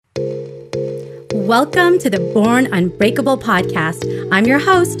Welcome to the Born Unbreakable podcast. I'm your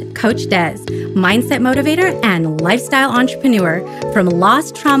host, Coach Des, mindset motivator and lifestyle entrepreneur. From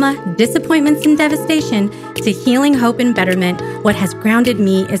loss, trauma, disappointments, and devastation to healing, hope, and betterment, what has grounded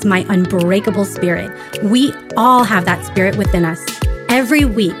me is my unbreakable spirit. We all have that spirit within us. Every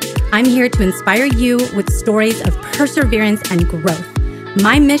week, I'm here to inspire you with stories of perseverance and growth.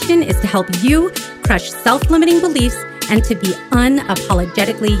 My mission is to help you crush self-limiting beliefs and to be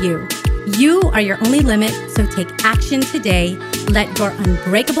unapologetically you. You are your only limit, so take action today. Let your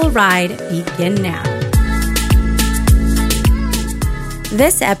unbreakable ride begin now.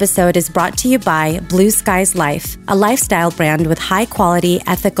 This episode is brought to you by Blue Skies Life, a lifestyle brand with high-quality,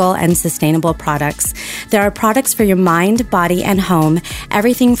 ethical, and sustainable products. There are products for your mind, body, and home,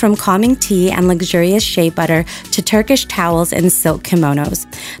 everything from calming tea and luxurious shea butter to Turkish towels and silk kimonos.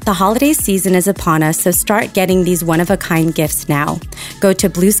 The holiday season is upon us, so start getting these one-of-a-kind gifts now. Go to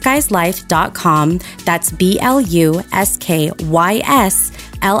blueskieslife.com, that's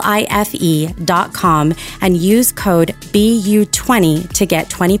BLUSKYSLIFE.com, and use code BU20 to get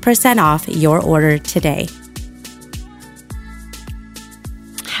 20% off your order today.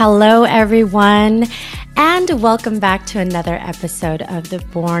 Hello, everyone, and welcome back to another episode of the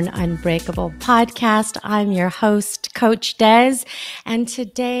Born Unbreakable podcast. I'm your host, Coach Des, and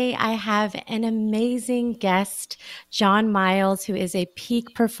today I have an amazing guest, John Miles, who is a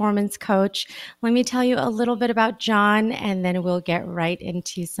peak performance coach. Let me tell you a little bit about John, and then we'll get right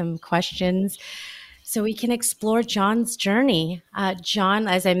into some questions so we can explore John's journey. John,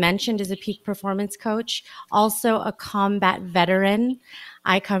 as I mentioned, is a peak performance coach, also a combat veteran.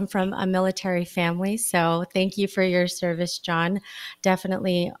 I come from a military family, so thank you for your service, John.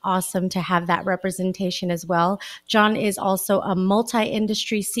 Definitely awesome to have that representation as well. John is also a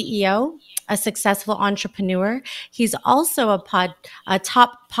multi-industry CEO, a successful entrepreneur. He's also a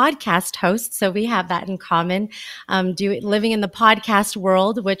top podcast host, so we have that in common. Living in the podcast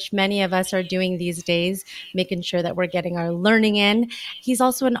world, which many of us are doing these days, making sure that we're getting our learning in. He's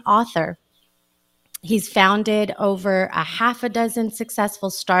also an author. He's founded over a half a dozen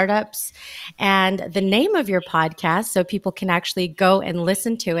successful startups. And the name of your podcast, so people can actually go and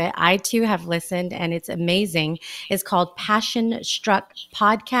listen to it, I too have listened and it's amazing, is called Passion Struck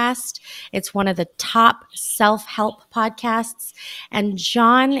Podcast. It's one of the top self-help podcasts. And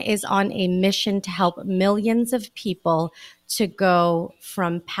John is on a mission to help millions of people to go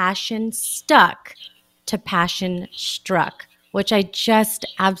from passion stuck to passion struck, which I just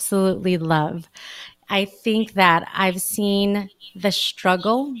absolutely love. I think that I've seen the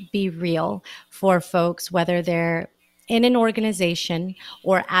struggle be real for folks, whether they're in an organization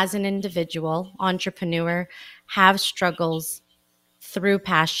or as an individual entrepreneur, have struggles through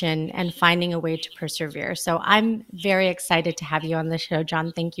passion and finding a way to persevere. So I'm very excited to have you on the show,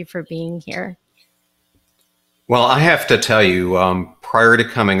 John. Thank you for being here. Well, I have to tell you, prior to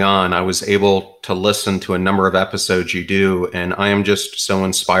coming on, I was able to listen to a number of episodes you do, and I am just so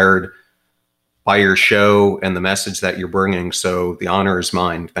inspired by your show and the message that you're bringing. So the honor is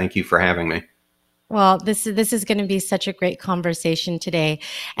mine. Thank you for having me. Well, this is going to be such a great conversation today.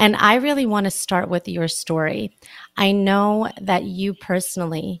 And I really want to start with your story. I know that you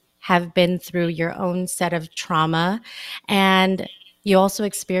personally have been through your own set of trauma, and you also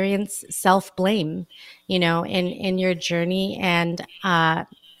experience self-blame, in your journey.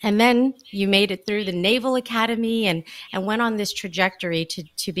 And then you made it through the Naval Academy and went on this trajectory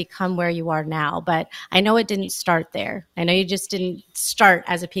to become where you are now. But I know it didn't start there. I know you just didn't start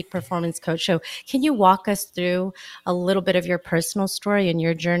as a peak performance coach. So can you walk us through a little bit of your personal story and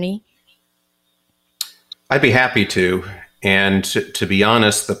your journey? I'd be happy to. And to be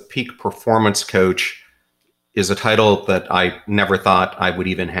honest, the peak performance coach is a title that I never thought I would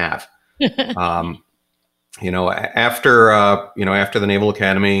even have. After the Naval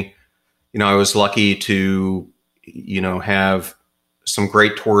Academy, I was lucky to, have some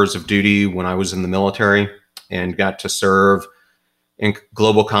great tours of duty when I was in the military and got to serve in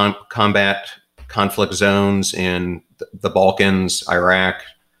global combat conflict zones in the Balkans, Iraq,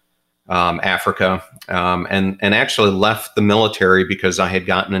 Africa, and actually left the military because I had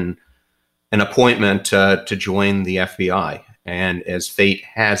gotten an appointment to join the FBI. And as fate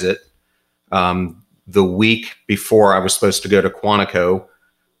has it, the week before I was supposed to go to Quantico,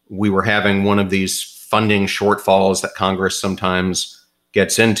 we were having one of these funding shortfalls that Congress sometimes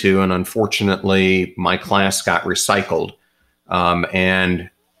gets into. And unfortunately, my class got recycled. And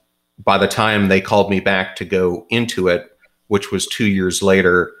by the time they called me back to go into it, which was 2 years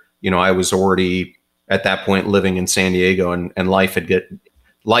later, I was already at that point living in San Diego, and life had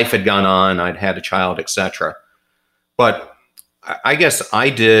gone on. I'd had a child, etc. But I guess I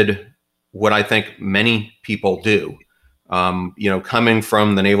did what I think many people do. Coming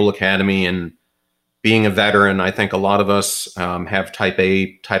from the Naval Academy and being a veteran, I think a lot of us have type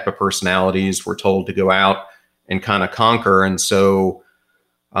A type of personalities. We're told to go out and kind of conquer. And so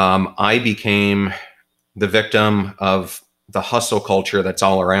I became the victim of the hustle culture that's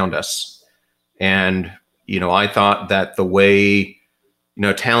all around us. And, I thought that the way,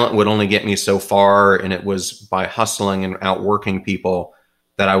 talent would only get me so far, and it was by hustling and outworking people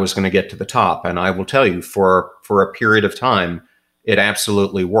that I was going to get to the top. And I will tell you, for a period of time, it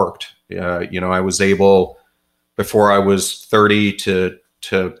absolutely worked. I was able, before I was 30,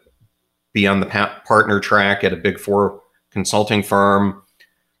 to be on the partner track at a Big Four consulting firm.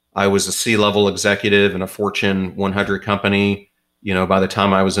 I was a C-level executive in a Fortune 100 company. By the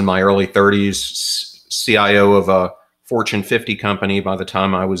time I was in my early 30s, CIO of a Fortune 50 company by the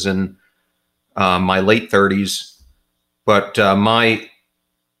time I was in my late 30s. But my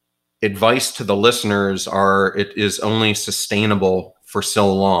advice to the listeners it is only sustainable for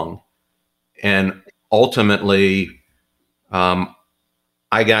so long. And ultimately,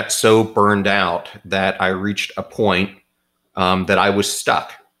 I got so burned out that I reached a point that I was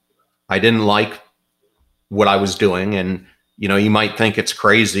stuck. I didn't like what I was doing. And, you might think it's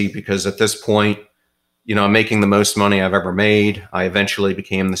crazy because at this point, I'm making the most money I've ever made. I eventually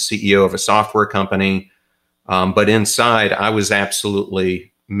became the CEO of a software company. But inside, I was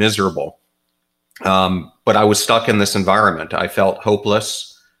absolutely miserable. But I was stuck in this environment. I felt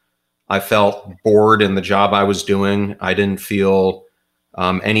hopeless. I felt bored in the job I was doing. I didn't feel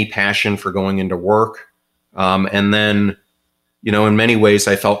any passion for going into work. And then, in many ways,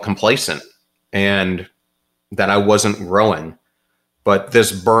 I felt complacent and that I wasn't growing. But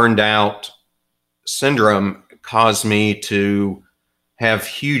this burned out syndrome caused me to have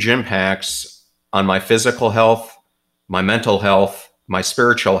huge impacts on my physical health, my mental health, my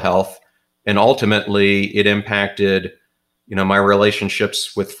spiritual health, and ultimately it impacted, my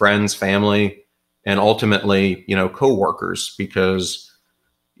relationships with friends, family, and ultimately, coworkers. Because,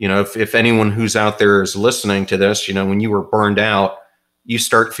 if anyone who's out there is listening to this, when you were burned out, you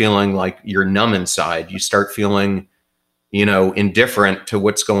start feeling like you're numb inside. You start feeling, indifferent to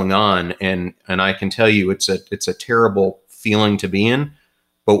what's going on. And I can tell you it's a terrible feeling to be in,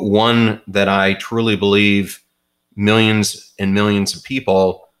 but one that I truly believe millions and millions of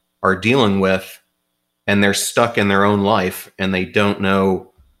people are dealing with, and they're stuck in their own life and they don't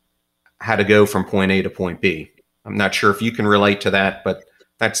know how to go from point A to point B. I'm not sure if you can relate to that, but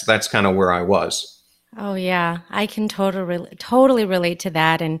that's kind of where I was. Oh yeah, I can totally relate to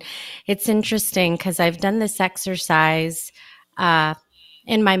that. And it's interesting because I've done this exercise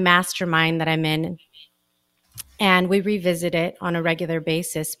in my mastermind that I'm in, and we revisit it on a regular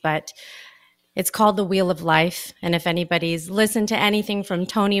basis, but it's called the Wheel of Life. And if anybody's listened to anything from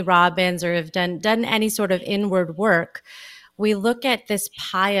Tony Robbins or have done any sort of inward work, we look at this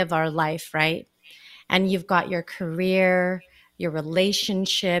pie of our life, right? And you've got your career, your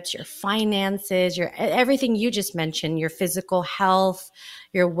relationships, your finances, your everything you just mentioned, your physical health,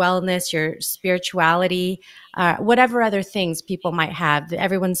 your wellness, your spirituality, whatever other things people might have.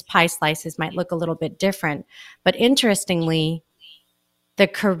 Everyone's pie slices might look a little bit different. But interestingly, the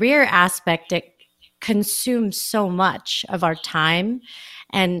career aspect, it consumes so much of our time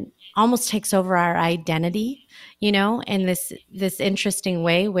and almost takes over our identity, in this interesting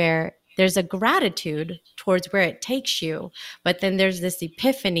way where there's a gratitude towards where it takes you, but then there's this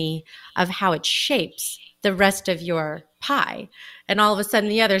epiphany of how it shapes the rest of your pie. And all of a sudden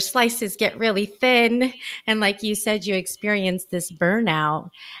the other slices get really thin. And like you said, you experience this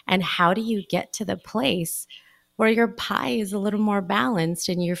burnout. And how do you get to the place where your pie is a little more balanced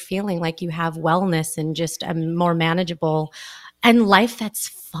and you're feeling like you have wellness and just a more manageable and life that's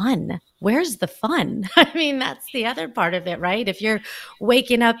fun? Where's the fun? I mean, that's the other part of it, right? If you're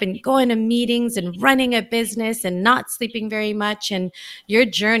waking up and going to meetings and running a business and not sleeping very much, and your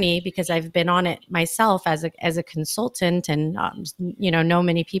journey, because I've been on it myself as a consultant and, know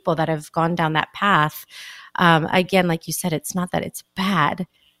many people that have gone down that path. Again, like you said, it's not that it's bad.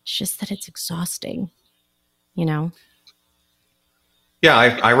 It's just that it's exhausting, Yeah,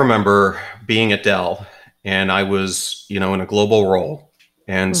 I remember being at Dell, and I was, in a global role.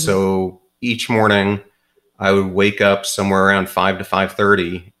 And so each morning I would wake up somewhere around 5 to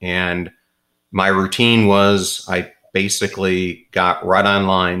 5:30, and my routine was I basically got right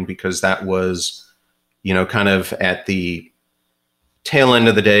online, because that was, kind of at the tail end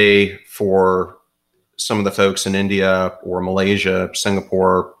of the day for some of the folks in India or Malaysia,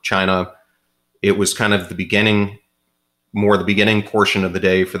 Singapore, China. It was kind of the beginning portion of the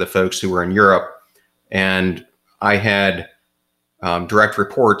day for the folks who were in Europe. And I had direct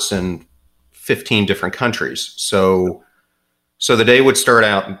reports in 15 different countries. So the day would start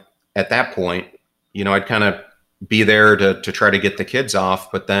out at that point, I'd kind of be there to try to get the kids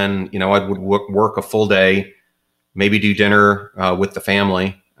off, but then, I would work a full day, maybe do dinner with the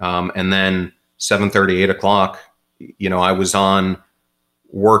family. And then 7:30, 8 o'clock, I was on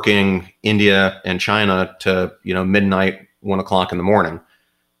working India and China to, midnight, 1 o'clock in the morning.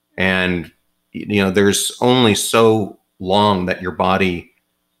 And, there's only so long that your body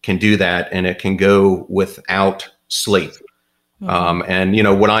can do that, and it can go without sleep. Mm-hmm.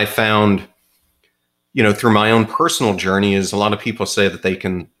 And, what I found, through my own personal journey is a lot of people say that they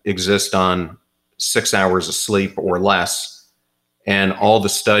can exist on 6 hours of sleep or less. And all the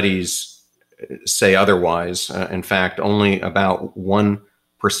studies say otherwise. In fact, only about 1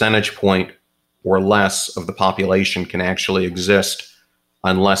 percentage point or less of the population can actually exist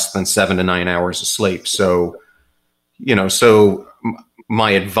on less than 7 to 9 hours of sleep. So,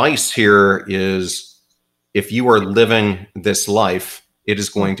 my advice here is if you are living this life, it is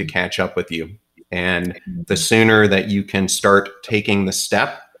going to catch up with you. And the sooner that you can start taking the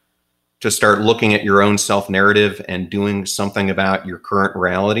step to start looking at your own self-narrative and doing something about your current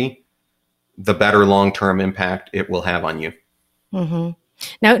reality, the better long-term impact it will have on you. Mm-hmm.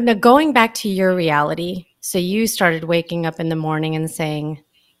 Now, going back to your reality, so you started waking up in the morning and saying,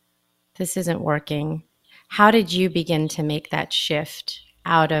 this isn't working. How did you begin to make that shift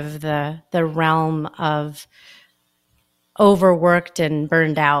out of the realm of overworked and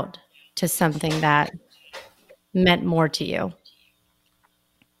burned out to something that meant more to you?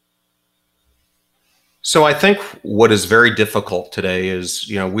 So I think what is very difficult today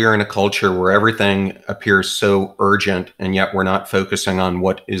is, we're in a culture where everything appears so urgent, and yet we're not focusing on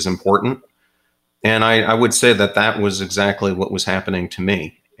what is important. And I would say that was exactly what was happening to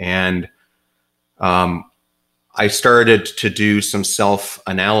me. And I started to do some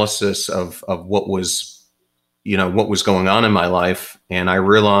self-analysis of what was going on in my life. And I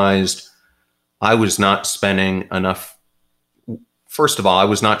realized I was not spending enough. First of all, I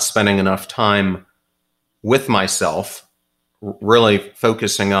was not spending enough time with myself, really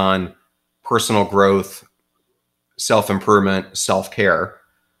focusing on personal growth, self-improvement, self-care.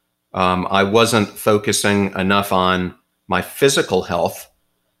 I wasn't focusing enough on my physical health,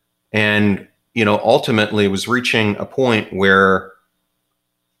 and, ultimately was reaching a point where,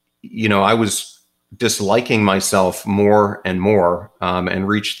 I was disliking myself more and more, and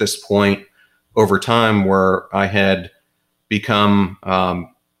reached this point over time where I had become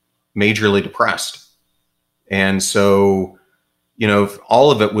majorly depressed. And so,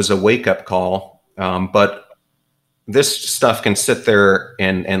 all of it was a wake-up call, but this stuff can sit there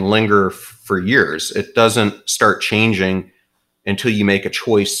and linger for years. It doesn't start changing until you make a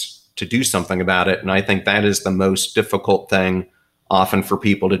choice to do something about it. And I think that is the most difficult thing often for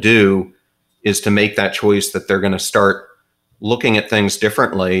people to do, is to make that choice that they're going to start looking at things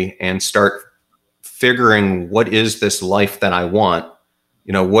differently and start figuring, what is this life that I want?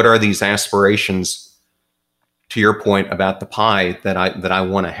 What are these aspirations, to your point about the pie, that I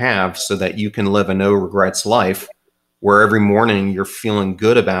want to have, so that you can live a no regrets life where every morning you're feeling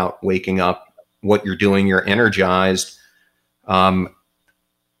good about waking up, what you're doing, you're energized.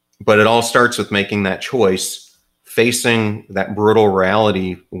 But it all starts with making that choice, facing that brutal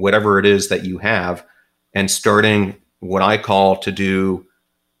reality, whatever it is that you have, and starting what I call to do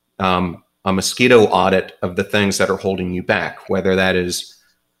a mosquito audit of the things that are holding you back, whether that is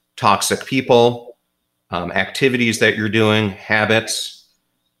toxic people, activities that you're doing, habits,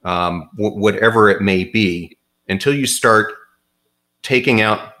 whatever it may be, until you start taking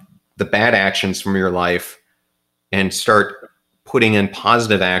out the bad actions from your life and start putting in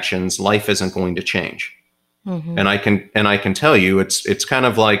positive actions, life isn't going to change. Mm-hmm. And I can tell you, it's kind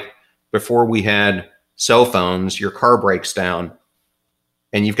of like before we had cell phones. Your car breaks down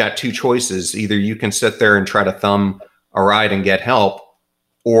and you've got two choices. Either you can sit there and try to thumb a ride and get help,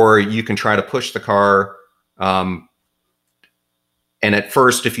 or you can try to push the car. And at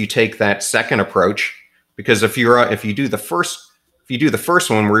first, if you take that second approach, because if you do the first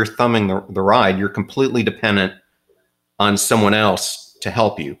one where you're thumbing the ride, you're completely dependent on someone else to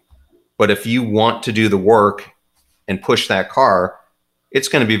help you. But if you want to do the work and push that car, it's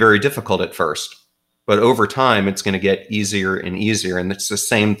going to be very difficult at first. But over time, it's going to get easier and easier. And it's the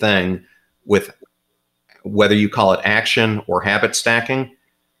same thing with whether you call it action or habit stacking.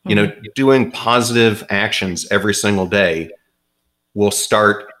 Mm-hmm. Doing positive actions every single day will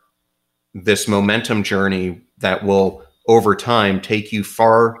start this momentum journey that will, over time, take you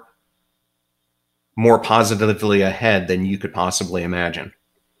far more positively ahead than you could possibly imagine.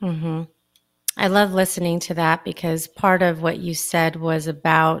 Mm-hmm. I love listening to that, because part of what you said was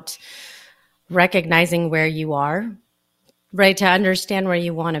about recognizing where you are, right? To understand where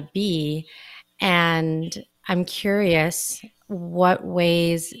you want to be. And I'm curious what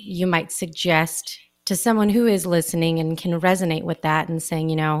ways you might suggest to someone who is listening and can resonate with that and saying,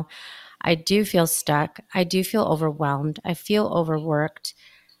 you know, I do feel stuck. I do feel overwhelmed. I feel overworked.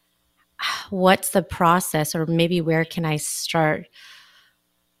 What's the process, or maybe where can I start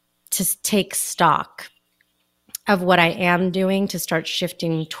to take stock of what I am doing to start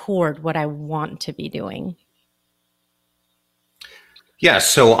shifting toward what I want to be doing? Yeah,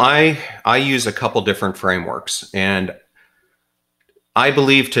 so I use a couple different frameworks, and I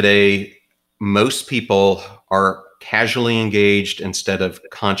believe today most people are casually engaged instead of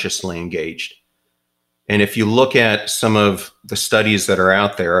consciously engaged. And if you look at some of the studies that are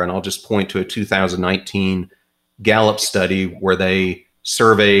out there, and I'll just point to a 2019 Gallup study where they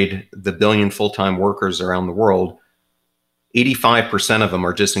surveyed the billion full-time workers around the world, 85% of them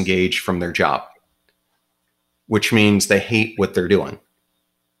are disengaged from their job, which means they hate what they're doing.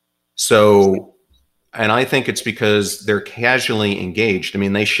 So, and I think it's because they're casually engaged. I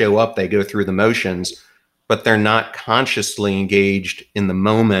mean, they show up, they go through the motions, but they're not consciously engaged in the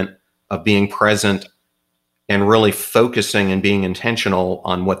moment of being present and really focusing and being intentional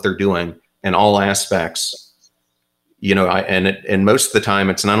on what they're doing in all aspects. You know, and most of the time,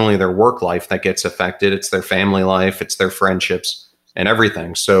 it's not only their work life that gets affected; it's their family life, it's their friendships, and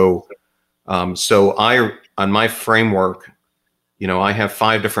everything. So, I on my framework, you know, I have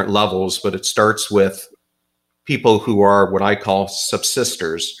 5 different levels, but it starts with people who are what I call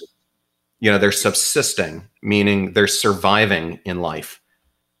subsisters. You know, they're subsisting, meaning they're surviving in life.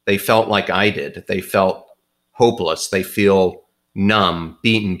 They felt like I did. They felt hopeless. They feel numb,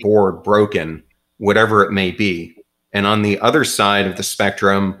 beaten, bored, broken, whatever it may be. And on the other side of the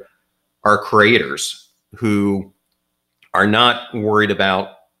spectrum are creators who are not worried about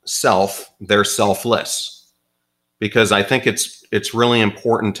self, they're selfless. Because I think it's really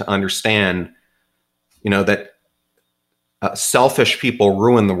important to understand, you know, that selfish people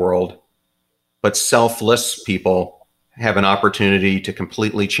ruin the world, but selfless people have an opportunity to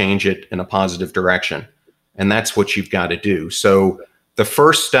completely change it in a positive direction. And that's what you've got to do. So the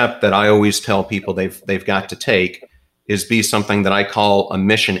first step that I always tell people they've got to take is be something that I call a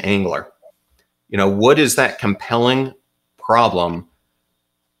mission angler. You know, what is that compelling problem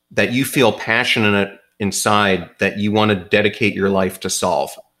that you feel passionate inside that you want to dedicate your life to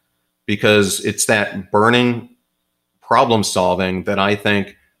solve? Because it's that burning problem solving that I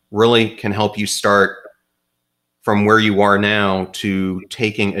think really can help you start from where you are now to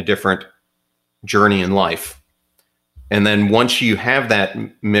taking a different journey in life. And then once you have that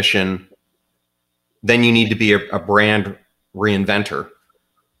mission, then you need to be a brand reinventor,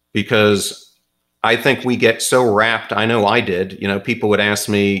 because I think we get so wrapped. I know I did. You know, people would ask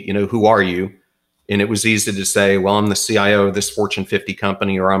me, you know, who are you? And it was easy to say, well, I'm the CIO of this Fortune 50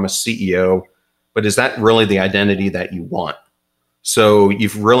 company, or I'm a CEO. But is that really the identity that you want? So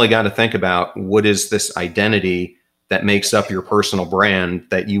you've really got to think about, what is this identity that makes up your personal brand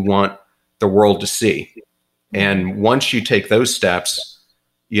that you want the world to see? And once you take those steps,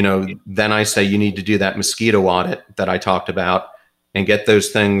 you know, then I say you need to do that mosquito audit that I talked about and get those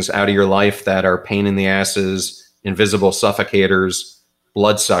things out of your life that are pain in the asses, invisible suffocators,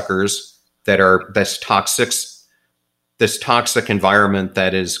 bloodsuckers, that are this toxic environment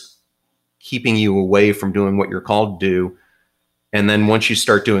that is keeping you away from doing what you're called to do. And then once you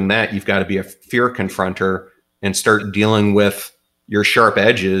start doing that, you've got to be a fear confronter and start dealing with your sharp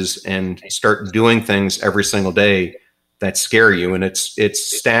edges and start doing things every single day that scare you. And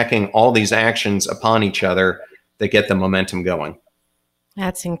it's stacking all these actions upon each other that get the momentum going.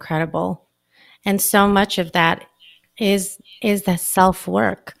 That's incredible. And so much of that is the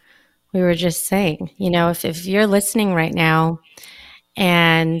self-work we were just saying. You know, if you're listening right now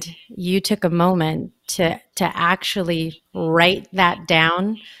and you took a moment to actually write that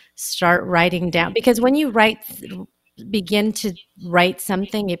down, start writing down, because when you begin to write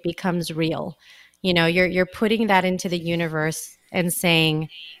something, it becomes real. You know, you're putting that into the universe and saying,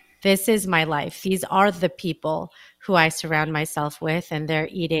 this is my life. These are the people who I surround myself with, and they're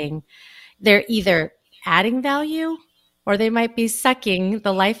either adding value, or they might be sucking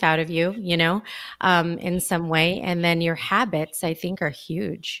the life out of you, you know, in some way. And then your habits, I think, are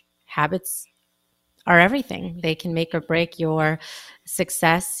huge. Habits are everything. They can make or break your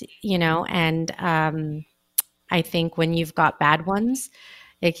success, you know, and I think when you've got bad ones,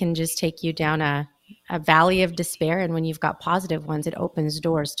 it can just take you down a valley of despair. And when you've got positive ones, it opens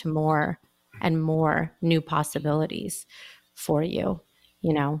doors to more and more new possibilities for you,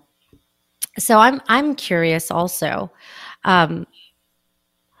 you know. So I'm curious also,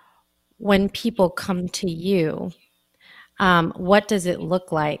 when people come to you, what does it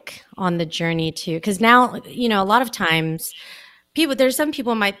look like on the journey to, because now, a lot of times there's some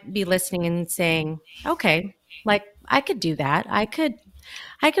people might be listening and saying, okay, like I could do that. I could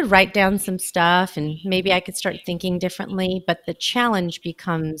write down some stuff and maybe I could start thinking differently. But the challenge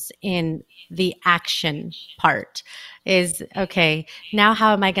becomes in the action part is, okay, now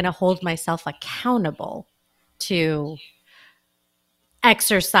how am I going to hold myself accountable to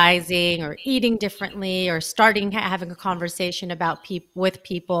exercising or eating differently or starting having a conversation about with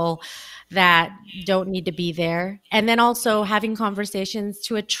people that don't need to be there, and then also having conversations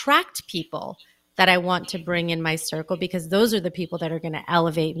to attract people that I want to bring in my circle, because those are the people that are going to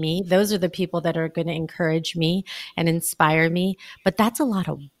elevate me. Those are the people that are going to encourage me and inspire me. But that's a lot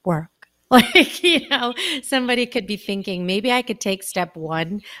of work. Like, somebody could be thinking, maybe I could take step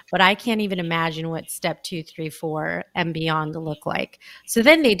 1, but I can't even imagine what step 2, 3, 4 and beyond look like. So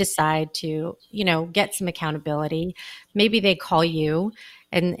then they decide to, get some accountability. Maybe they call you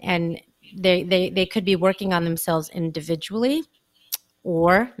and they could be working on themselves individually,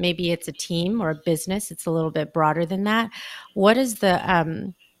 or maybe it's a team or a business. It's a little bit broader than that. What does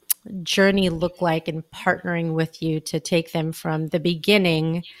the journey look like in partnering with you to take them from the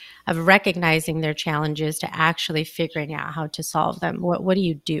beginning of recognizing their challenges to actually figuring out how to solve them? What do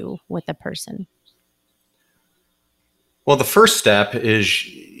you do with a person? Well, the first step is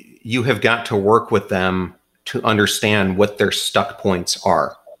you have got to work with them to understand what their stuck points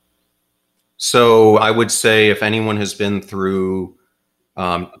are. So I would say if anyone has been through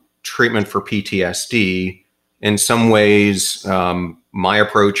treatment for PTSD, in some ways, my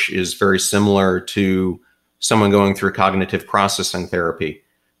approach is very similar to someone going through cognitive processing therapy,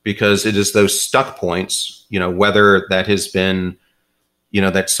 because it is those stuck points, whether that has been,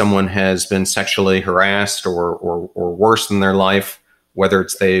 that someone has been sexually harassed or worse in their life, whether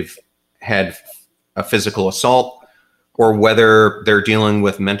it's they've had a physical assault, or whether they're dealing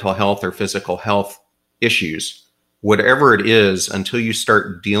with mental health or physical health issues, whatever it is, until you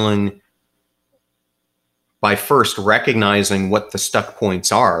start dealing by first recognizing what the stuck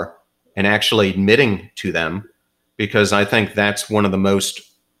points are and actually admitting to them, because I think that's one of the most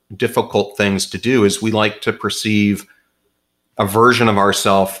difficult things to do. Is we like to perceive a version of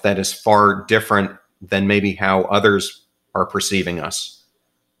ourselves that is far different than maybe how others are perceiving us.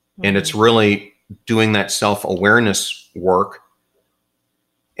 Mm-hmm. And it's really doing that self-awareness work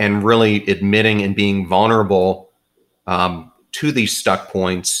and really admitting and being vulnerable to these stuck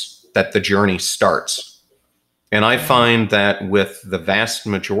points that the journey starts. And I find that with the vast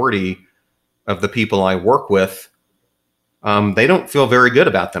majority of the people I work with, they don't feel very good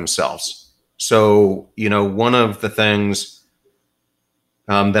about themselves. So, one of the things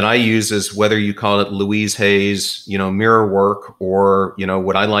that I use is, whether you call it Louise Hay's, mirror work, or,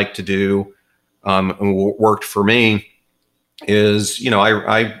 what I like to do, and what worked for me is,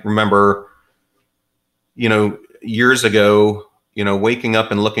 I remember, years ago, waking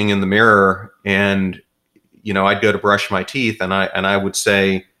up and looking in the mirror, and I'd go to brush my teeth, and I would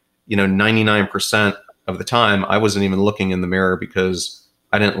say, 99% of the time I wasn't even looking in the mirror because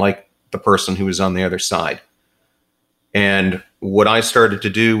I didn't like the person who was on the other side. And what I started to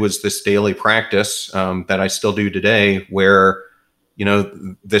do was this daily practice that I still do today, where,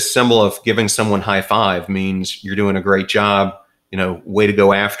 this symbol of giving someone high five means you're doing a great job, way to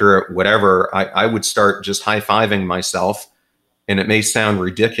go after it, whatever. I would start just high fiving myself, and it may sound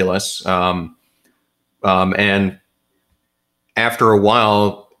ridiculous. And after a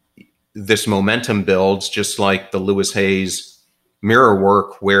while, this momentum builds, just like the Louise Hay's mirror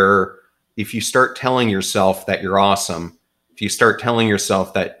work, where if you start telling yourself that you're awesome, if you start telling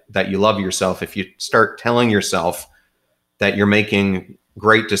yourself that you love yourself, if you start telling yourself that you're making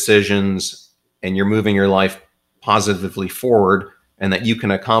great decisions and you're moving your life positively forward, and that you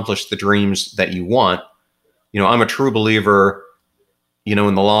can accomplish the dreams that you want, I'm a true believer, in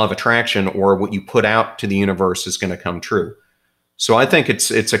the law of attraction, or what you put out to the universe is going to come true. So I think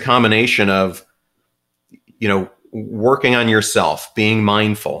it's a combination of, working on yourself, being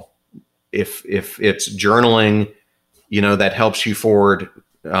mindful. If it's journaling, that helps you forward,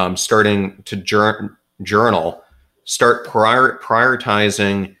 starting to journal, start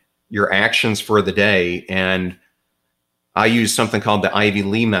prioritizing your actions for the day. And I use something called the Ivy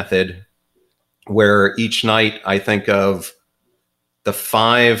Lee method, where each night I think of the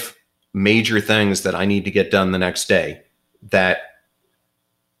 5 major things that I need to get done the next day, that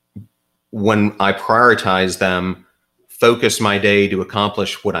when I prioritize them, focus my day to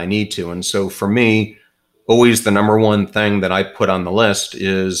accomplish what I need to. And so for me, always the number one thing that I put on the list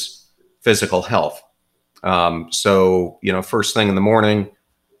is physical health. So, first thing in the morning,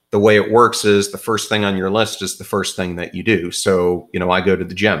 the way it works is the first thing on your list is the first thing that you do. So, I go to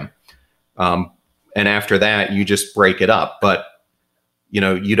the gym. And after that, you just break it up. But,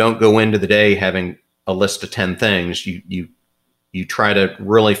 you don't go into the day having a list of 10 things. You try to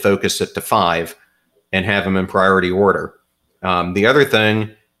really focus it to 5 and have them in priority order. The other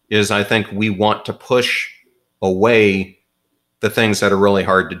thing is I think we want to push away the things that are really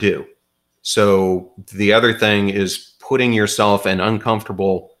hard to do. So the other thing is putting yourself in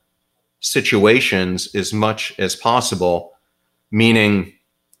uncomfortable situations as much as possible, meaning,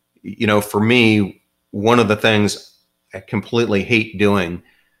 for me, one of the things I completely hate doing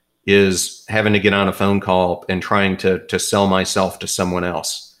is having to get on a phone call and trying to sell myself to someone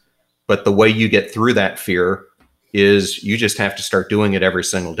else. But the way you get through that fear is you just have to start doing it every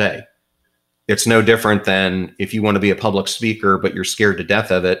single day. It's no different than if you want to be a public speaker, but you're scared to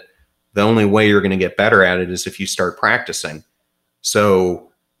death of it. The only way you're going to get better at it is if you start practicing.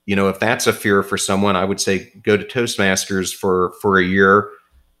 So, if that's a fear for someone, I would say go to Toastmasters for a year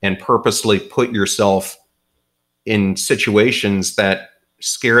and purposely put yourself in situations that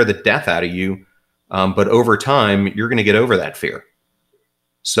scare the death out of you. But over time, you're going to get over that fear.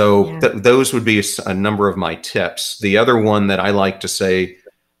 So those would be a number of my tips. The other one that I like to say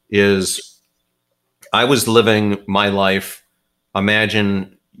is I was living my life.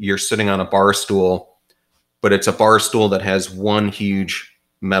 Imagine you're sitting on a bar stool, but it's a bar stool that has one huge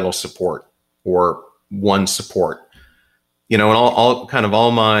metal support or one support. And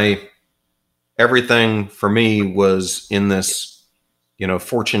all my everything for me was in this,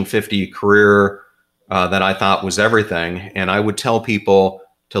 Fortune 50 career that I thought was everything. And I would tell people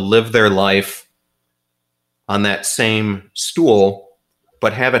to live their life on that same stool,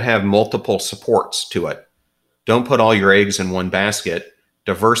 but have it have multiple supports to it. Don't put all your eggs in one basket.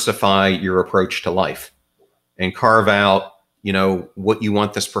 Diversify your approach to life and carve out, what you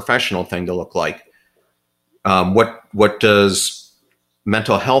want this professional thing to look like. What does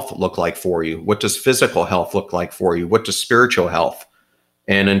mental health look like for you? What does physical health look like for you? What does spiritual health?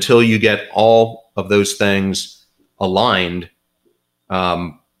 And until you get all of those things aligned,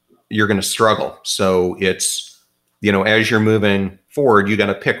 you're going to struggle. So it's, as you're moving forward, you got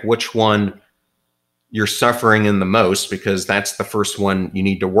to pick which one you're suffering in the most, because that's the first one you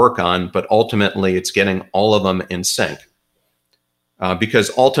need to work on. But ultimately, it's getting all of them in sync.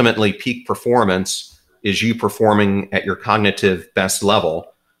 Because ultimately, peak performance is you performing at your cognitive best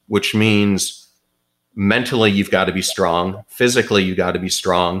level, which means mentally you've got to be strong, physically you got to be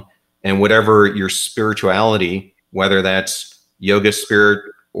strong, and whatever your spirituality, whether that's yoga spirit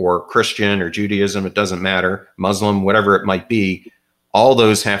or Christian or Judaism, it doesn't matter, Muslim, whatever it might be, all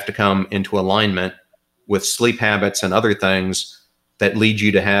those have to come into alignment with sleep habits and other things that lead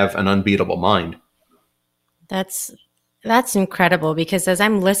you to have an unbeatable mind. That's incredible, because as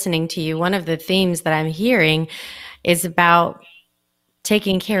I'm listening to you, one of the themes that I'm hearing is about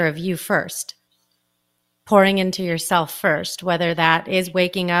taking care of you first, pouring into yourself first, whether that is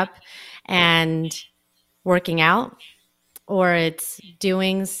waking up and working out, or it's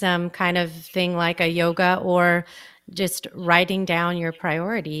doing some kind of thing like a yoga, or just writing down your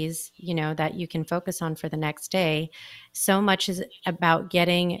priorities, that you can focus on for the next day. So much is about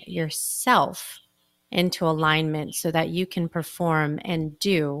getting yourself into alignment so that you can perform and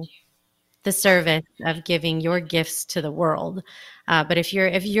do the service of giving your gifts to the world. But if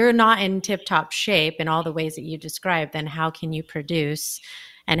you're not in tip-top shape in all the ways that you described, then how can you produce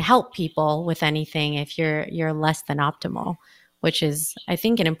and help people with anything if you're less than optimal? Which is, I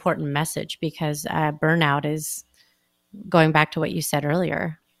think, an important message, because burnout is, going back to what you said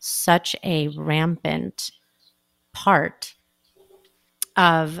earlier, such a rampant part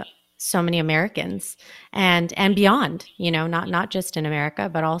of so many Americans and beyond, not just in America,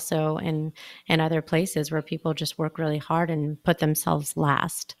 but also in other places where people just work really hard and put themselves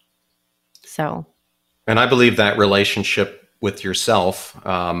last. So, and I believe that relationship with yourself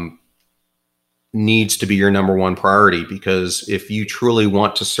needs to be your number one priority, because if you truly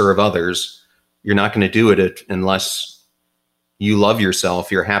want to serve others, you're not going to do it unless you love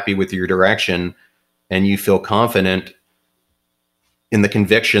yourself, you're happy with your direction, and you feel confident in the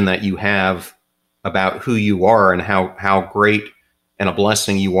conviction that you have about who you are and how great and a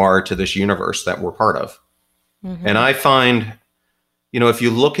blessing you are to this universe that we're part of. Mm-hmm. And I find, if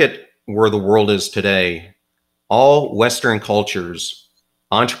you look at where the world is today, all Western cultures,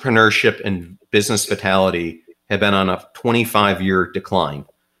 entrepreneurship and business vitality have been on a 25-year decline.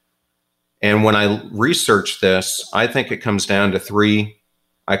 And when I research this, I think it comes down to three,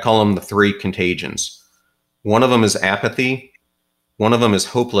 I call them the three contagions. One of them is apathy. One of them is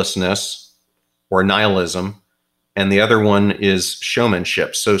hopelessness or nihilism. and the other one is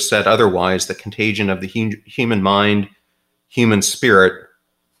showmanship. So said otherwise, the contagion of the human mind, human spirit,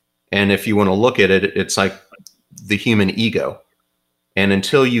 and if you want to look at it, it's like the human ego. And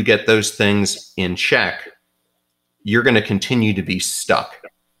until you get those things in check, you're going to continue to be stuck.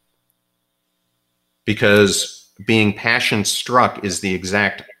 Because being passion struck is the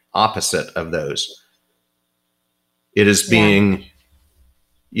exact opposite of those. It is being,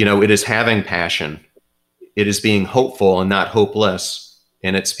 it is having passion. It is being hopeful and not hopeless.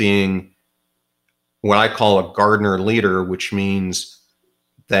 And it's being what I call a gardener leader, which means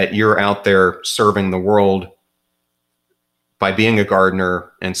that you're out there serving the world by being a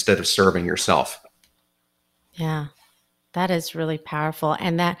gardener instead of serving yourself. Yeah, that is really powerful.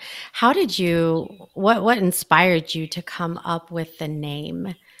 And what inspired you to come up with the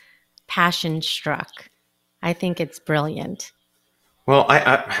name Passion Struck? I think it's brilliant. Well,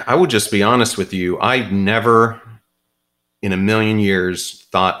 I would just be honest with you. I never in a million years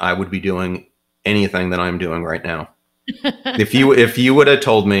thought I would be doing anything that I'm doing right now. If you would have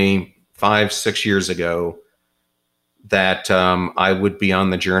told me 5-6 years ago that I would be on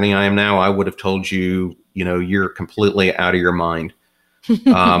the journey I am now, I would have told you, you're completely out of your mind.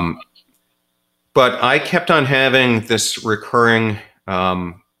 But I kept on having this recurring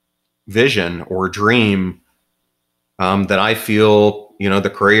vision or dream that I feel,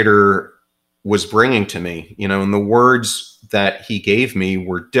 the Creator was bringing to me, and the words that He gave me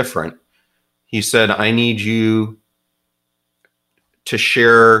were different. He said, I need you to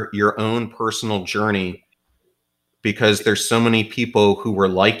share your own personal journey because there's so many people who were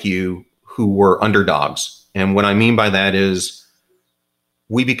like you who were underdogs. And what I mean by that is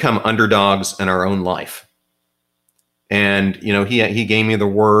we become underdogs in our own life. And, he gave me the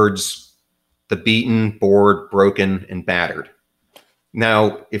words, the beaten, bored, broken, and battered.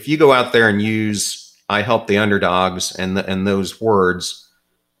 Now, if you go out there and use, I help the underdogs and those words,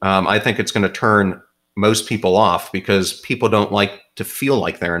 I think it's going to turn most people off because people don't like to feel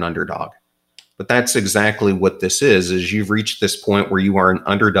like they're an underdog. But that's exactly what this is you've reached this point where you are an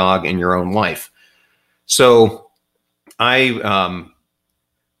underdog in your own life. So I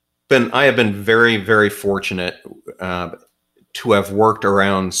have been very, very fortunate to have worked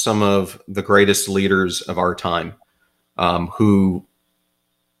around some of the greatest leaders of our time, who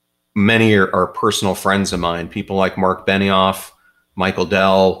many are personal friends of mine, people like Mark Benioff, Michael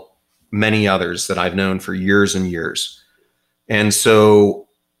Dell, many others that I've known for years and years. And so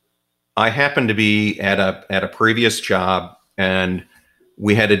I happened to be at a previous job, and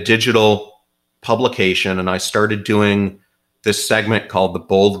we had a digital publication, and I started doing this segment called the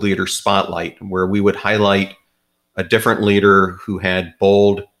Bold Leader Spotlight, where we would highlight a different leader who had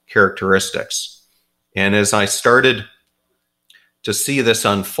bold characteristics. And as I started to see this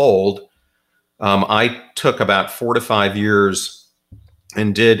unfold, I took about 4 to 5 years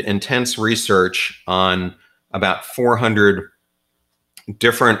and did intense research on about 400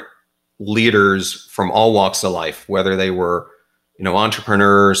 different leaders from all walks of life, whether they were,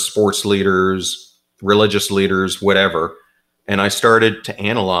 entrepreneurs, sports leaders, religious leaders, whatever. And I started to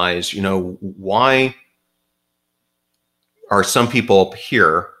analyze, why are some people up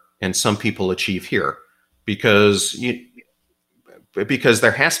here and some people achieve here? Because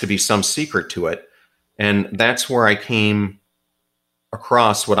there has to be some secret to it. And that's where I came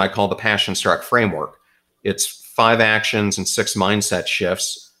across what I call the Passion Struck framework. It's 5 actions and 6 mindset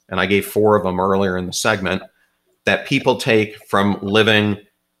shifts, and I gave 4 of them earlier in the segment, that people take from living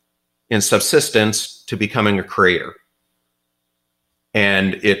in subsistence to becoming a creator.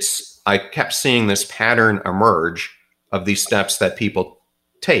 And I kept seeing this pattern emerge of these steps that people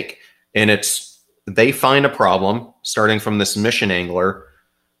take. And they find a problem starting from this mission angler.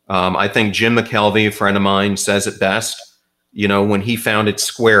 I think Jim McKelvey, a friend of mine, says it best. When he founded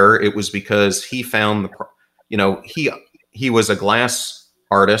Square, it was because he found he was a glass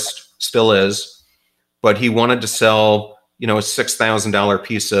artist, still is, but he wanted to sell, a $6,000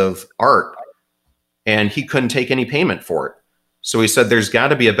 piece of art, and he couldn't take any payment for it. So he said, there's got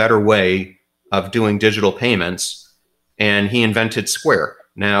to be a better way of doing digital payments. And he invented Square.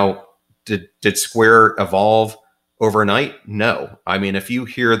 Now, did Square evolve overnight? No. I mean, if you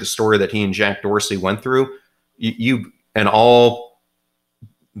hear the story that he and Jack Dorsey went through, and all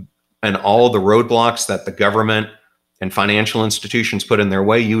the roadblocks that the government and financial institutions put in their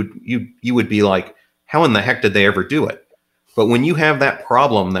way, you would be like, how in the heck did they ever do it? But when you have that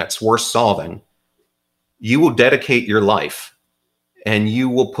problem that's worth solving, you will dedicate your life, and you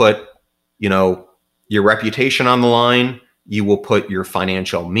will put, your reputation on the line. You will put your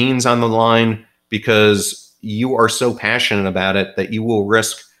financial means on the line because you are so passionate about it that you will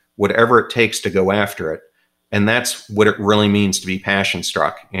risk whatever it takes to go after it. And that's what it really means to be passion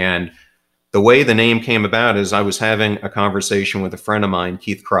struck. And the way the name came about is I was having a conversation with a friend of mine,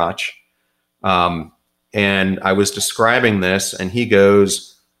 Keith Crotch, and I was describing this, and he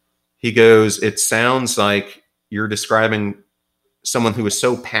goes, it sounds like you're describing someone who is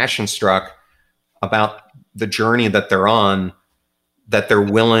so passion struck about the journey that they're on, that they're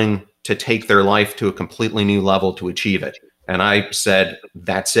willing to take their life to a completely new level to achieve it. And I said,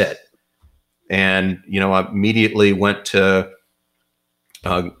 that's it. And, I immediately went to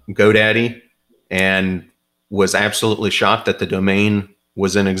GoDaddy and was absolutely shocked that the domain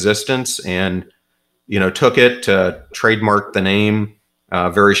was in existence, and, took it to trademark the name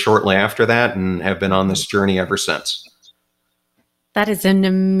very shortly after that, and have been on this journey ever since. That is an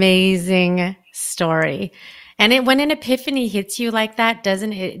amazing story. And when an epiphany hits you like that,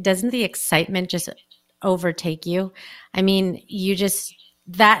 doesn't the excitement just overtake you? I mean, your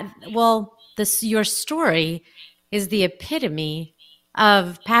story is the epitome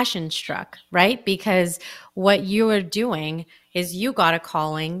of passion struck, right? Because what you are doing is you got a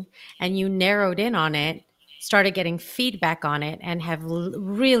calling and you narrowed in on it, started getting feedback on it, and have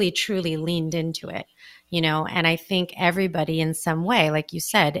really truly leaned into it, and I think everybody in some way, like you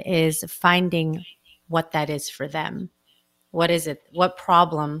said, is finding what that is for them. What is it? What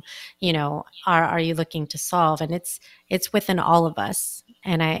problem, are you looking to solve? And it's within all of us.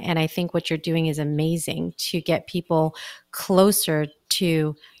 And I think what you're doing is amazing to get people closer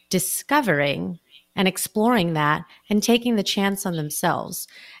to discovering and exploring that and taking the chance on themselves.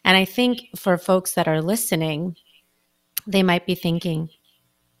 And I think for folks that are listening, they might be thinking,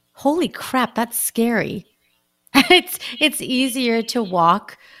 holy crap, that's scary. It's easier to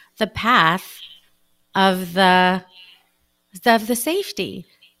walk the path of the safety.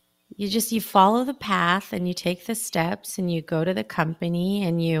 You follow the path and you take the steps and you go to the company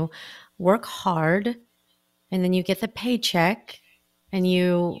and you work hard, and then you get the paycheck, and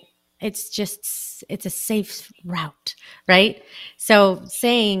it's a safe route, right? So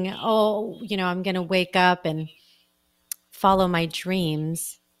saying, I'm going to wake up and follow my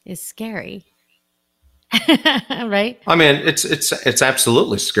dreams is scary. Right? I mean, it's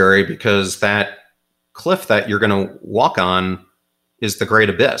absolutely scary, because that cliff that you're going to walk on is the great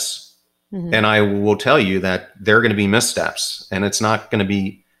abyss. Mm-hmm. And I will tell you that there are going to be missteps, and it's not going to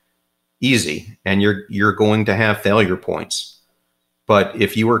be easy, and you're going to have failure points. But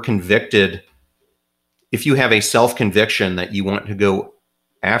if you are convicted, if you have a self-conviction that you want to go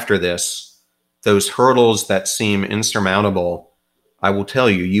after this, those hurdles that seem insurmountable, I will tell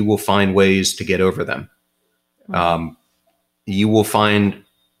you, you will find ways to get over them. You will find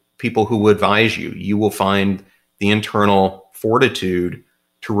people who will advise you. You will find the internal fortitude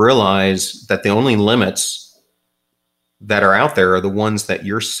to realize that the only limits that are out there are the ones that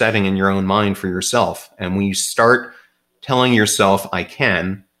you're setting in your own mind for yourself. And when you start telling yourself, I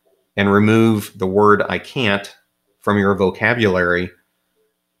can, and remove the word I can't from your vocabulary,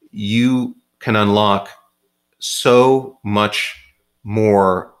 you can unlock so much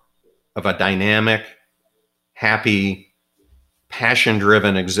more of a dynamic, happy,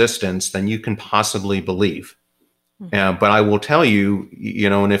 passion-driven existence than you can possibly believe. But I will tell you,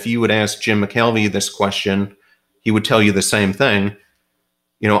 and if you would ask Jim McKelvey this question, he would tell you the same thing.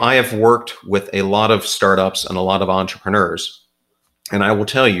 I have worked with a lot of startups and a lot of entrepreneurs, and I will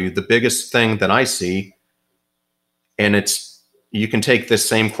tell you the biggest thing that I see, and you can take this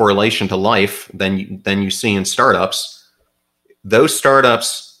same correlation to life than you see in startups. Those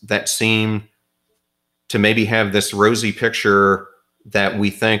startups that seem to maybe have this rosy picture that we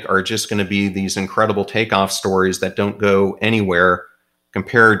think are just going to be these incredible takeoff stories that don't go anywhere,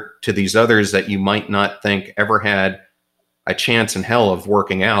 compared to these others that you might not think ever had a chance in hell of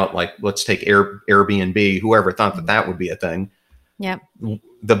working out. Like, let's take Airbnb. Whoever thought that would be a thing? Yeah.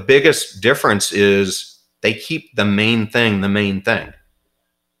 The biggest difference is they keep the main thing the main thing.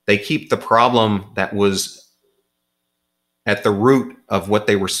 They keep the problem that was at the root of what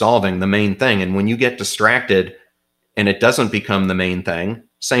they were solving the main thing. And when you get distracted and it doesn't become the main thing,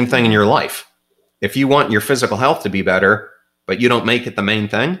 same thing in your life. If you want your physical health to be better, but you don't make it the main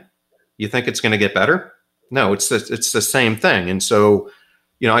thing, you think it's going to get better? No, it's the same thing. And so,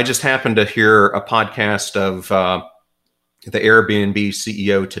 I just happened to hear a podcast of the Airbnb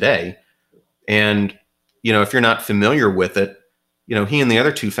CEO today. And, if you're not familiar with it, he and the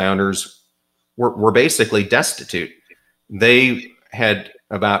other two founders were basically destitute. They had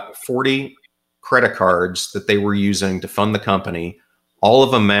about 40 credit cards that they were using to fund the company, all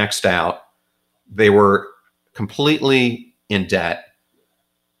of them maxed out. They were completely in debt,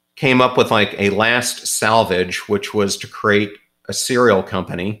 came up with like a last salvage, which was to create a cereal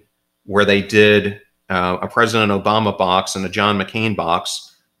company where they did a President Obama box and a John McCain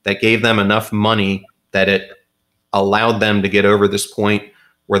box that gave them enough money that it allowed them to get over this point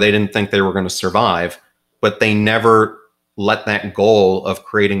where they didn't think they were going to survive, but they never let that goal of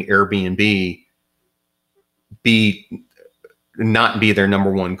creating Airbnb not be their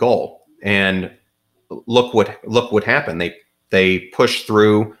number one goal. And look what happened. They pushed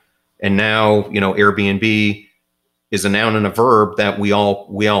through, and now, Airbnb is a noun and a verb that we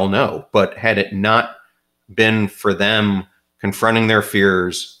all know. But had it not been for them confronting their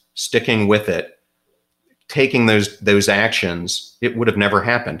fears, sticking with it, taking those actions, it would have never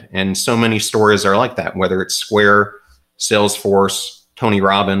happened. And so many stories are like that, whether it's Square, Salesforce, Tony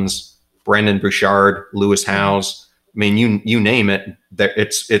Robbins, Brendon Burchard, Lewis Howes. I mean, you name it.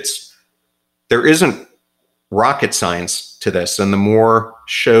 There isn't rocket science to this. And the more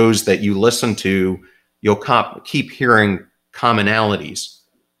shows that you listen to, you'll keep hearing commonalities.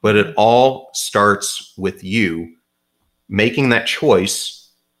 But it all starts with you making that choice,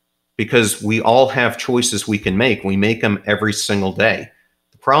 because we all have choices we can make. We make them every single day.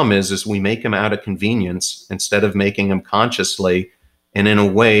 The problem is we make them out of convenience instead of making them consciously and in a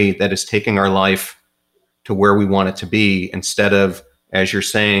way that is taking our life to where we want it to be, instead of, as you're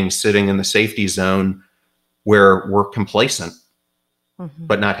saying, sitting in the safety zone where we're complacent,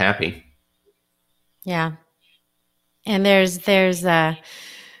 but not happy. Yeah. And there's a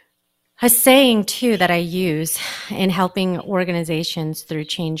saying too that I use in helping organizations through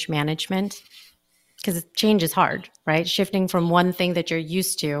change management, because change is hard, right? Shifting from one thing that you're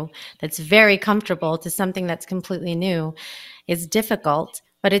used to that's very comfortable to something that's completely new is difficult,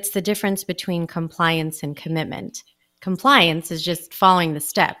 but it's the difference between compliance and commitment. Compliance is just following the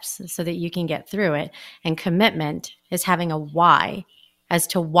steps so that you can get through it. And commitment is having a why as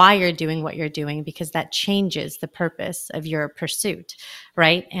to why you're doing what you're doing, because that changes the purpose of your pursuit,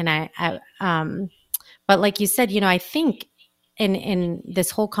 right? And but like you said, I think in this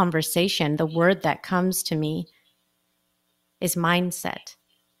whole conversation, the word that comes to me is mindset.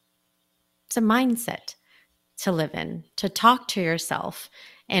 It's a mindset to live in, to talk to yourself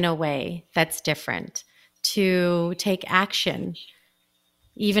in a way that's different, to take action,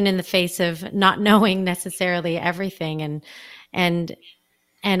 even in the face of not knowing necessarily everything,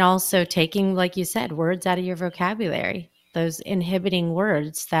 and also taking, like you said, words out of your vocabulary, those inhibiting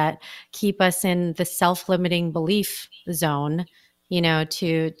words that keep us in the self-limiting belief zone,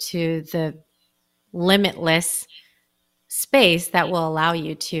 to the limitless space that will allow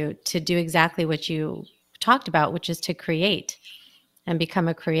you to do exactly what you talked about, which is to create and become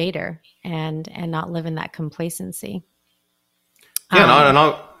a creator and not live in that complacency. Yeah,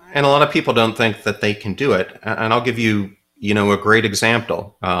 and a lot of people don't think that they can do it. And I'll give you, a great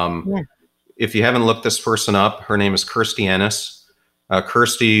example. If you haven't looked this person up, her name is Kirstie Ennis.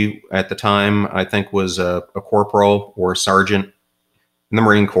 Kirstie, at the time, I think was a corporal or a sergeant in the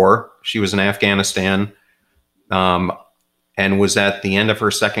Marine Corps. She was in Afghanistan and was at the end of her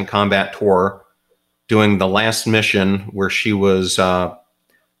second combat tour doing the last mission, where she was on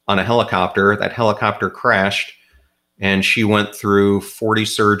a helicopter. That helicopter crashed, and she went through 40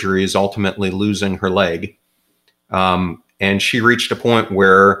 surgeries, ultimately losing her leg. And she reached a point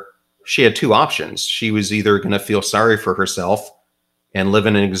where she had two options. She was either going to feel sorry for herself and live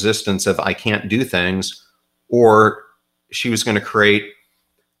in an existence of I can't do things, or she was going to create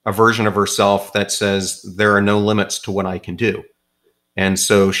a version of herself that says there are no limits to what I can do. And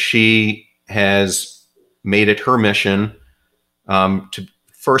so she has made it her mission to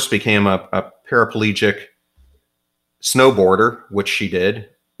first became a paraplegic snowboarder, which she did.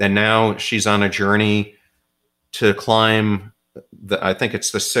 And now she's on a journey to climb I think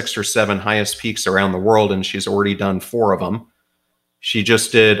it's the 6 or 7 highest peaks around the world, and she's already done 4 of them. She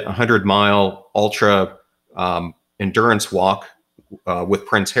just did a 100-mile ultra endurance walk with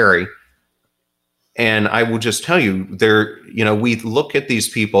Prince Harry. And I will just tell you, we look at these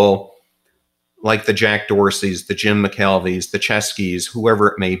people like the Jack Dorseys, the Jim McKelveys, the Cheskys, whoever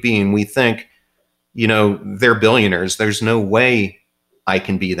it may be, and we think, they're billionaires. There's no way I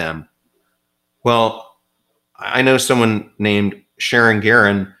can be them. Well, I know someone named Sharon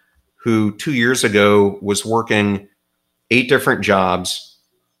Guerin who 2 years ago was working 8 different jobs,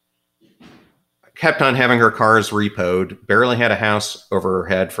 kept on having her cars repoed, barely had a house over her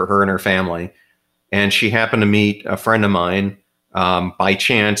head for her and her family. And she happened to meet a friend of mine by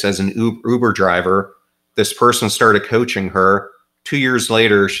chance as an Uber driver. This person started coaching her. 2 years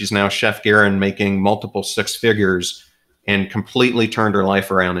later, she's now Chef Guerin, making multiple 6 figures, and completely turned her life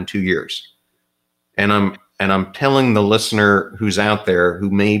around in 2 years. And I'm telling the listener who's out there who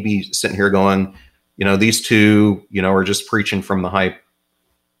may be sitting here going, these two, are just preaching from the high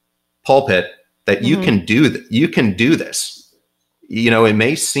pulpit, that you can do you can do this. You know, it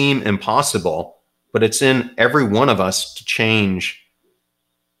may seem impossible, but it's in every one of us to change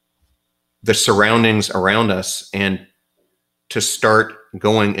the surroundings around us and to start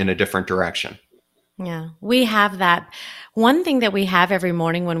going in a different direction. Yeah, we have that. One thing that we have every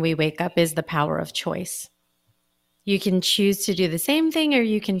morning when we wake up is the power of choice. You can choose to do the same thing or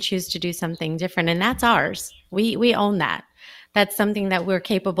you can choose to do something different, and that's ours. We own that. That's something that we're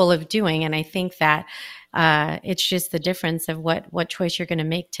capable of doing, and I think that it's just the difference of what choice you're going to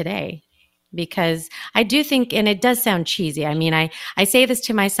make today. Because I do think, and it does sound cheesy. I mean, I say this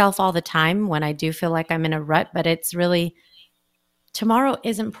to myself all the time when I do feel like I'm in a rut, but it's really, tomorrow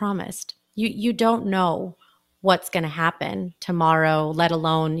isn't promised. You don't know what's going to happen tomorrow, let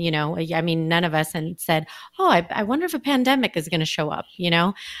alone, you know, I mean, none of us and said, oh, I wonder if a pandemic is going to show up, you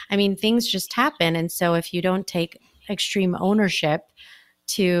know? I mean, things just happen. And so if you don't take extreme ownership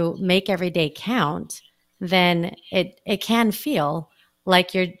to make every day count, then it can feel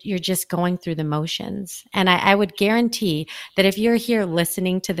like you're just going through the motions. And I would guarantee that if you're here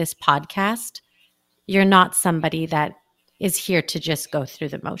listening to this podcast, you're not somebody that is here to just go through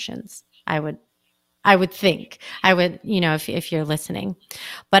the motions. I would think, you know, if you're listening.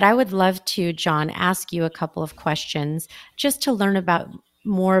 But I would love to, John, ask you a couple of questions just to learn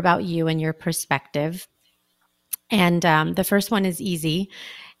more about you and your perspective. And the first one is easy,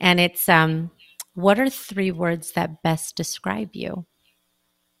 and it's, what are 3 words that best describe you?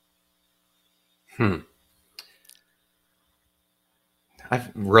 I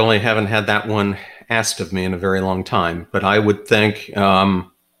really haven't had that one asked of me in a very long time, but I would think, I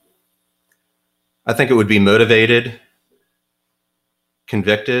think it would be motivated,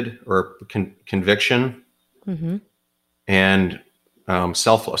 convicted, or conviction, and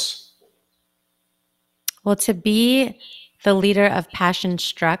selfless. Well, to be the leader of Passion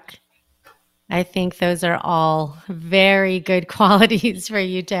Struck, I think those are all very good qualities for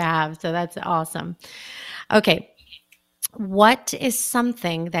you to have. So that's awesome. Okay. What is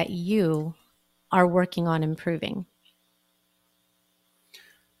something that you are working on improving?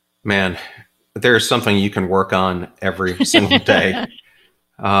 Man, there's something you can work on every single day.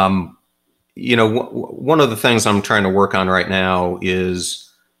 You know, one of the things I'm trying to work on right now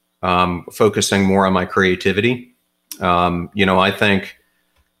is focusing more on my creativity. You know, I think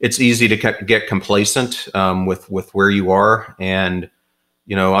it's easy to get complacent with where you are. And,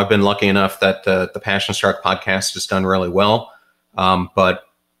 you know, I've been lucky enough that the Passion Struck podcast has done really well. But,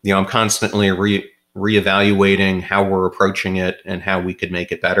 you know, I'm constantly reevaluating how we're approaching it and how we could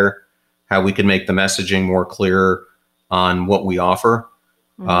make it better, how we could make the messaging more clear on what we offer.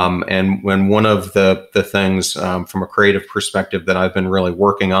 And when one of the things from a creative perspective that I've been really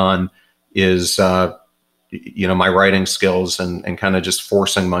working on is, you know, my writing skills and kind of just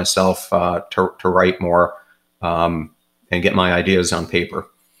forcing myself to write more and get my ideas on paper.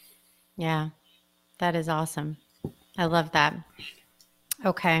 Yeah, that is awesome. I love that.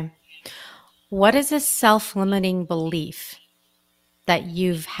 Okay. What is a self-limiting belief that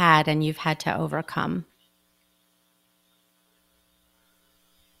you've had and you've had to overcome?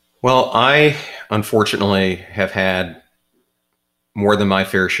 Well, I unfortunately have had more than my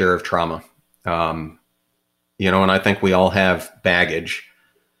fair share of trauma. You know, and I think we all have baggage.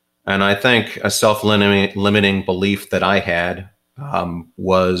 And I think a self-limiting belief that I had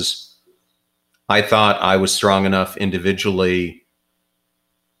was I thought I was strong enough individually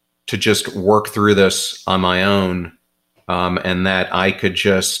to just work through this on my own, and that I could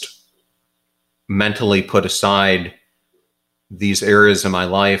just mentally put aside these areas in my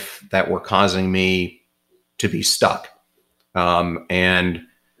life that were causing me to be stuck. And,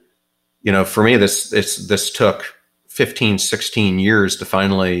 you know, for me, this took 15, 16 years to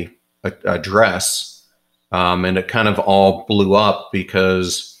finally address. And it kind of all blew up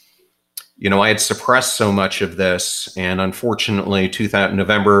because, you know, I had suppressed so much of this. And unfortunately,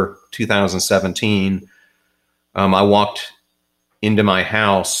 November 2017, I walked into my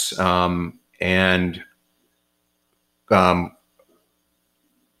house and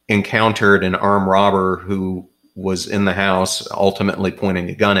encountered an armed robber who was in the house, ultimately pointing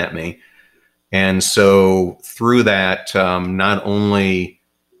a gun at me. And so through that, not only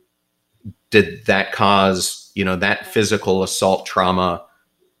did that cause, you know, that physical assault trauma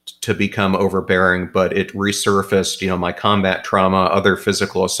to become overbearing, but it resurfaced, you know, my combat trauma, other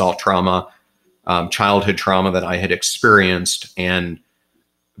physical assault trauma, childhood trauma that I had experienced, and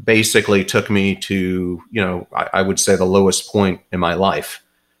basically took me to, you know, I would say the lowest point in my life.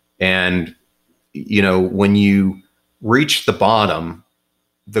 And, you know, when you reach the bottom,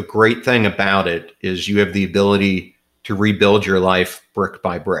 the great thing about it is you have the ability to rebuild your life brick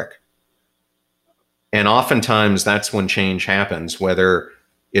by brick. And oftentimes that's when change happens, whether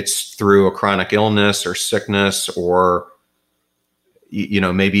it's through a chronic illness or sickness, or,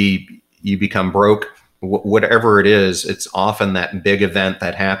 maybe you become broke, whatever it is, it's often that big event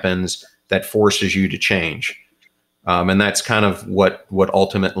that happens that forces you to change. And that's kind of what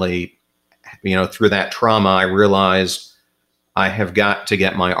ultimately, through that trauma, I realized I have got to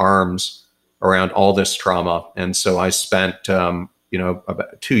get my arms around all this trauma. And so I spent,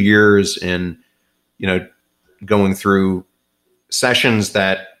 about 2 years in, going through sessions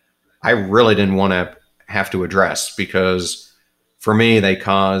that I really didn't want to have to address, because for me, they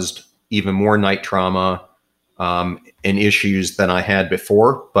caused even more night trauma and issues than I had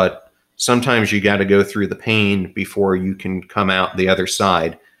before. But sometimes you got to go through the pain before you can come out the other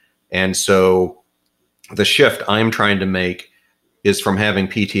side. And so the shift I'm trying to make is from having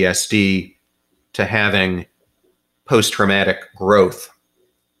PTSD to having post-traumatic growth,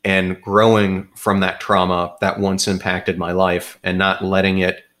 and growing from that trauma that once impacted my life, and not letting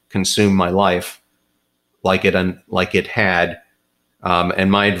it consume my life like it had. And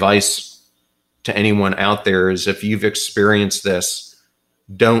my advice to anyone out there is, if you've experienced this,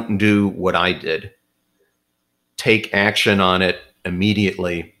 don't do what I did. Take action on it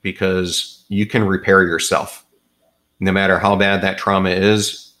immediately, because you can repair yourself. No matter how bad that trauma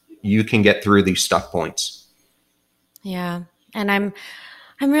is, you can get through these stuck points. Yeah. And I'm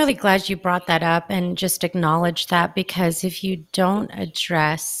really glad you brought that up and just acknowledge that, because if you don't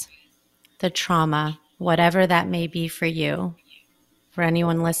address the trauma, whatever that may be for you, for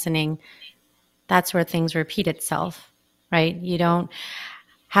anyone listening, that's where things repeat itself, right? You don't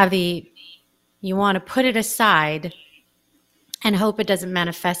have you want to put it aside and hope it doesn't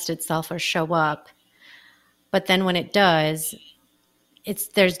manifest itself or show up. But then when it does,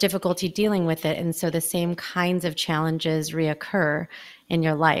 there's difficulty dealing with it. And so the same kinds of challenges reoccur in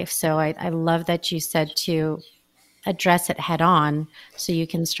your life. So I love that you said to address it head on, so you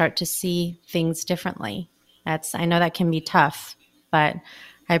can start to see things differently. I know that can be tough, but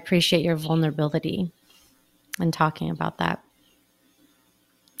I appreciate your vulnerability in talking about that.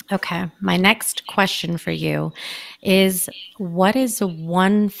 Okay. My next question for you is, what is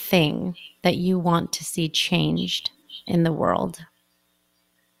one thing that you want to see changed in the world?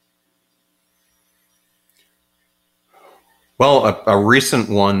 Well, a recent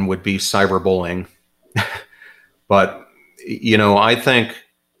one would be cyberbullying. But,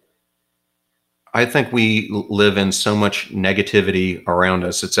 I think we live in so much negativity around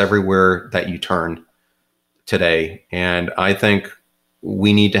us. It's everywhere that you turn today. And I think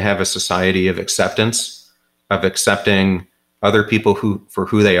we need to have a society of acceptance, of accepting other people for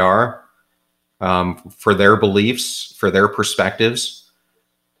who they are, for their beliefs, for their perspectives.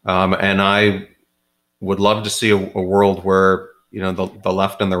 And I would love to see a world where, the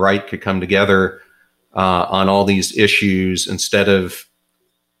left and the right could come together on all these issues, instead of,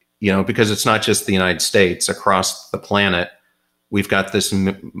 because it's not just the United States, across the planet, we've got this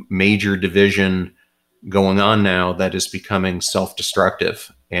major division going on now that is becoming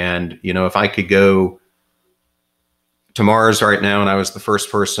self-destructive. And, if I could go to Mars right now, and I was the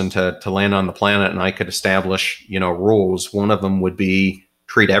first person to land on the planet, and I could establish, rules, one of them would be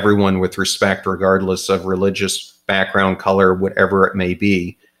treat everyone with respect, regardless of religious background, color, whatever it may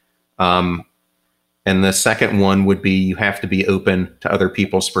be. And the second one would be, you have to be open to other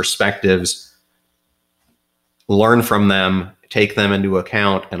people's perspectives, learn from them, take them into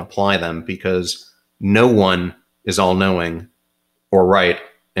account, and apply them, because no one is all knowing or right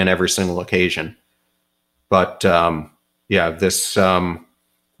in every single occasion. But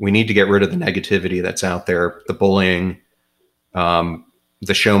we need to get rid of the negativity that's out there, the bullying,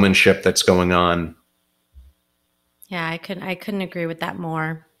 the showmanship that's going on. Yeah, I couldn't agree with that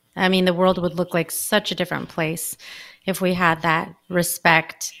more. I mean, the world would look like such a different place if we had that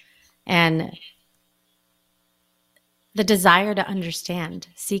respect and the desire to understand,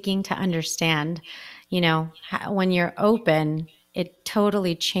 seeking to understand. When you're open, it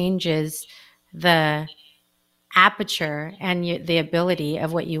totally changes the aperture and the ability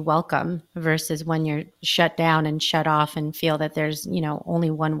of what you welcome, versus when you're shut down and shut off and feel that there's,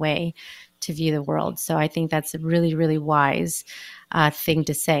 only one way to view the world. So I think that's a really, really wise thing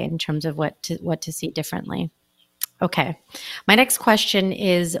to say in terms of what to see differently. Okay. My next question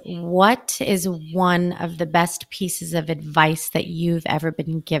is, what is one of the best pieces of advice that you've ever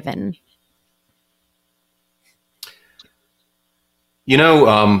been given?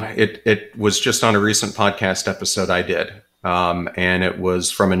 It was just on a recent podcast episode I did. And it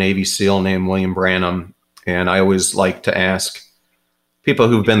was from a Navy SEAL named William Branham. And I always like to ask people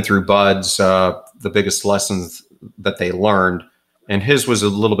who've been through BUD/S the biggest lessons that they learned. And his was a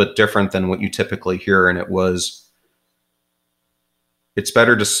little bit different than what you typically hear. And it was, it's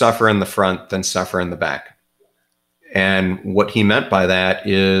better to suffer in the front than suffer in the back. And what he meant by that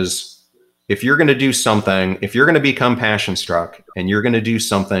is, if you're going to do something, if you're going to become passion struck and you're going to do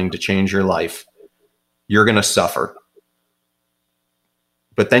something to change your life, you're going to suffer.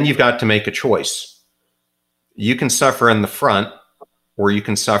 But then you've got to make a choice. You can suffer in the front or you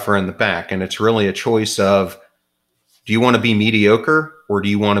can suffer in the back. And it's really a choice of, do you want to be mediocre or do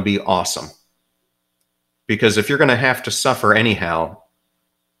you want to be awesome? Because if you're going to have to suffer anyhow,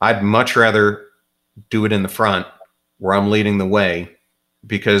 I'd much rather do it in the front where I'm leading the way,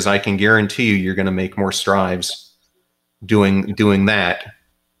 because I can guarantee you're going to make more strides doing that.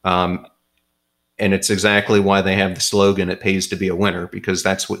 And it's exactly why they have the slogan, "It pays to be a winner," because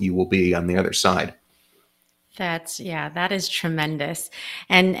that's what you will be on the other side. That is tremendous.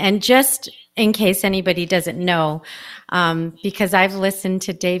 And just in case anybody doesn't know, because I've listened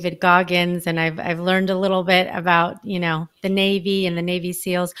to David Goggins and I've learned a little bit about, the Navy and the Navy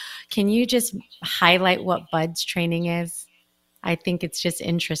SEALs. Can you just highlight what BUD/S training is? I think it's just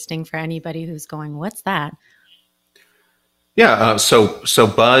interesting for anybody who's going, what's that? Yeah. So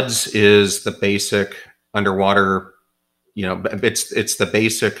BUD/S is the basic underwater, it's the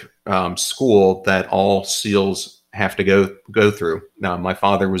basic school that all SEALs have to go through. Now, my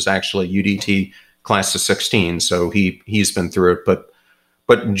father was actually UDT class of 16, so he's been through it.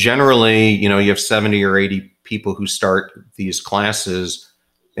 But generally, you have 70 or 80 people who start these classes,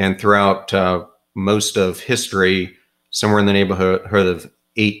 and throughout most of history, somewhere in the neighborhood of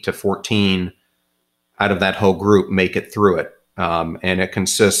 8 to 14 out of that whole group make it through it. And it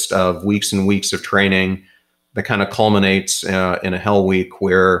consists of weeks and weeks of training that kind of culminates in a hell week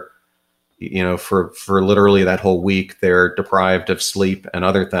where, for literally that whole week, they're deprived of sleep and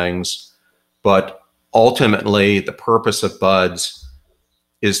other things. But ultimately, the purpose of BUD/S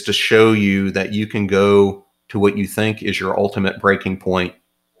is to show you that you can go to what you think is your ultimate breaking point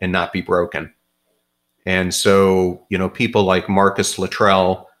and not be broken. And so, people like Marcus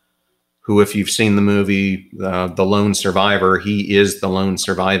Luttrell, who, if you've seen the movie, The Lone Survivor, he is the lone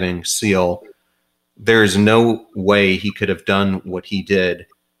surviving SEAL. There's no way he could have done what he did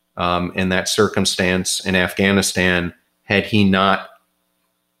in that circumstance in Afghanistan had he not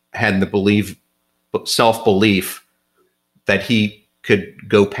had the self-belief that he could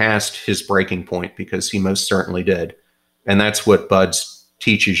go past his breaking point, because he most certainly did. And that's what BUD/S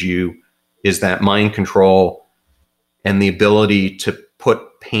teaches you, is that mind control and the ability to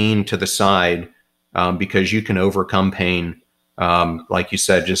put pain to the side, because you can overcome pain. Like you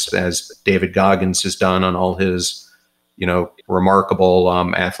said, just as David Goggins has done on all his, remarkable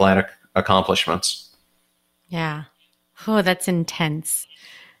athletic accomplishments. Yeah. Oh, that's intense.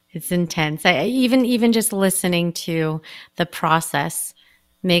 It's intense. Even just listening to the process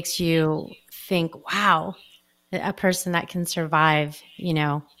makes you think, wow, a person that can survive,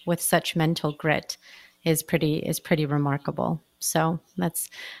 with such mental grit is pretty remarkable. So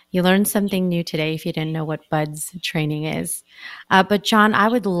you learned something new today if you didn't know what BUD/S training is. But John, I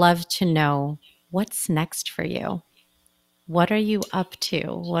would love to know, what's next for you? What are you up to?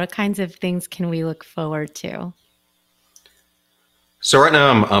 What kinds of things can we look forward to? So right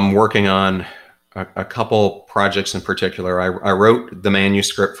now I'm working on a couple projects in particular. I wrote the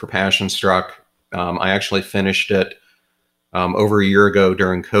manuscript for Passion Struck. I actually finished it over a year ago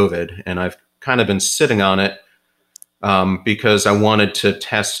during COVID, and I've kind of been sitting on it because I wanted to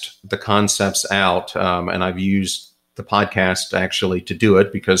test the concepts out, and I've used the podcast actually to do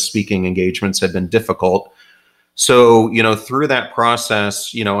it, because speaking engagements have been difficult. So, through that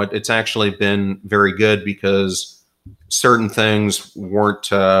process, it's actually been very good, because certain things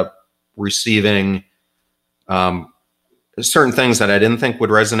weren't receiving, certain things that I didn't think would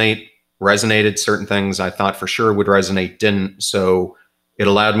resonated, certain things I thought for sure would resonate didn't. So it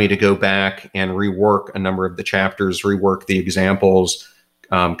allowed me to go back and rework a number of the chapters, rework the examples,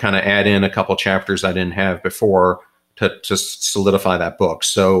 kind of add in a couple chapters I didn't have before to solidify that book.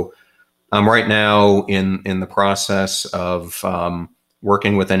 So I'm right now in the process of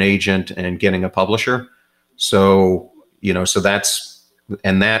working with an agent and getting a publisher. So,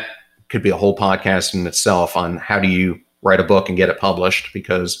 that could be a whole podcast in itself on how do you write a book and get it published,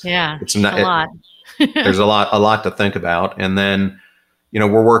 because it's not a lot. There's a lot to think about. And then,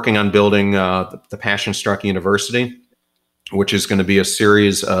 we're working on building the Passion Struck University, which is going to be a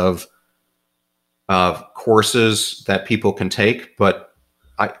series of courses that people can take. But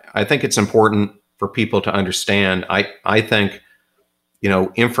I think it's important for people to understand. I think,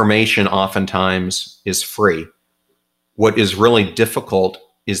 information oftentimes is free. What is really difficult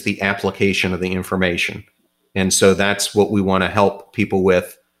is the application of the information. And so that's what we want to help people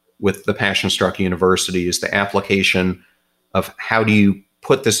with the Passion Struck University, is the application of how do you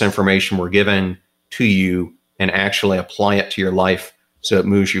put this information we're giving to you and actually apply it to your life so it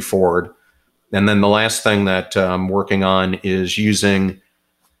moves you forward. And then the last thing that I'm working on is using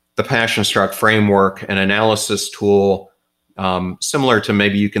the Passion Struck framework, an analysis tool similar to,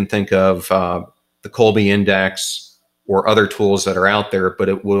 maybe you can think of the Kolbe Index or other tools that are out there, but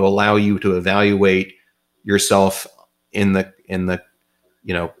it will allow you to evaluate yourself in the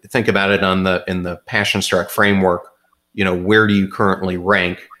think about it in the Passion Struck framework. Where do you currently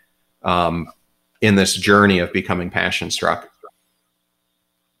rank in this journey of becoming passion struck?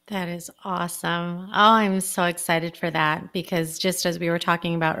 That is awesome. Oh, I'm so excited for that, because just as we were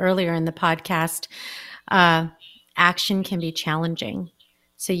talking about earlier in the podcast, action can be challenging.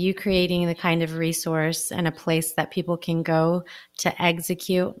 So you creating the kind of resource and a place that people can go to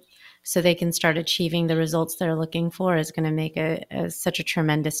execute so they can start achieving the results they're looking for is going to make such a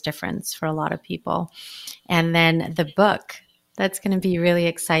tremendous difference for a lot of people. And then the book, that's going to be really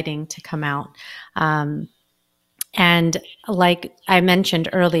exciting to come out. And like I mentioned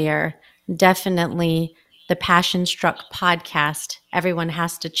earlier, definitely the Passion Struck podcast, everyone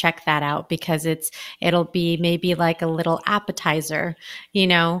has to check that out, because it'll be maybe like a little appetizer,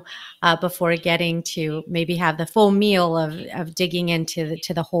 before getting to maybe have the full meal of digging into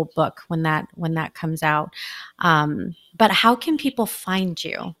the whole book when that comes out. But how can people find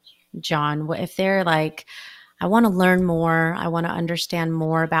you, John? If they're like, I want to learn more, I want to understand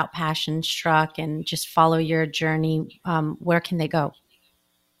more about Passion Struck and just follow your journey, where can they go?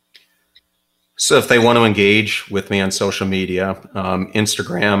 So if they want to engage with me on social media,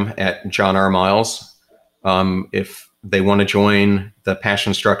 Instagram at John R. Miles. If they want to join the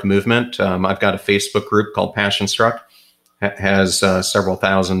Passion Struck movement, I've got a Facebook group called Passion Struck. Has several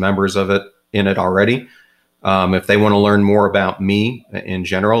thousand members in it already. If they want to learn more about me in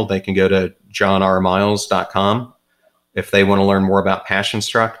general, they can go to johnrmiles.com. If they want to learn more about Passion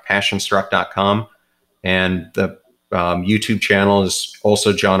Struck, passionstruck.com. And the YouTube channel is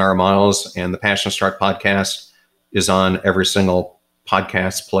also John R. Miles, and the Passion Struck podcast is on every single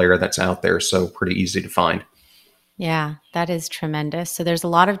podcast player that's out there. So pretty easy to find. Yeah, that is tremendous. So there's a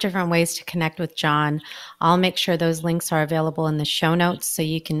lot of different ways to connect with John. I'll make sure those links are available in the show notes so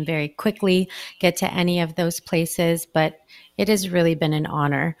you can very quickly get to any of those places. But it has really been an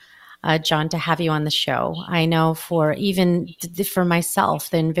honor, John, to have you on the show. I know for myself,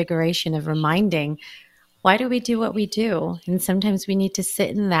 the invigoration of reminding, why do we do what we do? And sometimes we need to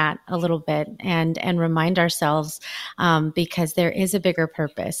sit in that a little bit and remind ourselves, because there is a bigger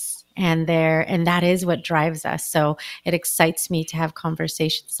purpose. And that is what drives us. So it excites me to have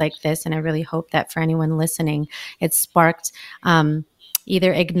conversations like this. And I really hope that for anyone listening, it's sparked,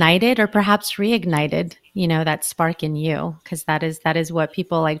 either ignited or perhaps reignited, that spark in you, because that is what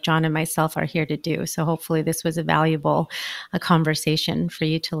people like John and myself are here to do. So hopefully this was a conversation for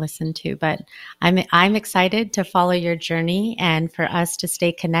you to listen to. But I'm excited to follow your journey and for us to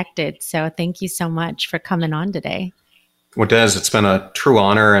stay connected. So thank you so much for coming on today. Well, Des, it's been a true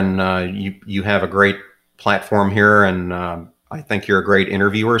honor, and you have a great platform here, and I think you're a great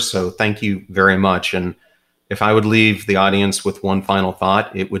interviewer, so thank you very much. And if I would leave the audience with one final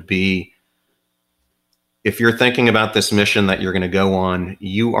thought, it would be, if you're thinking about this mission that you're going to go on,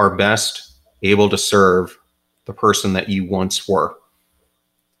 you are best able to serve the person that you once were.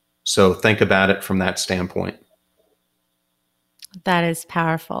 So think about it from that standpoint. That is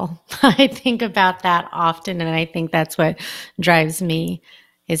powerful. I think about that often, and I think that's what drives me,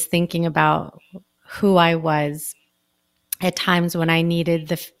 is thinking about who I was at times when I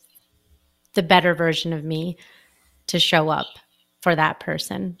needed the better version of me to show up for that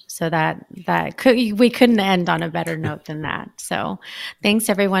person. So we couldn't end on a better note than that. So thanks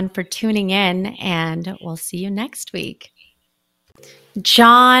everyone for tuning in, and we'll see you next week.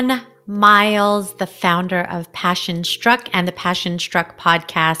 John Miles, the founder of Passion Struck and the Passion Struck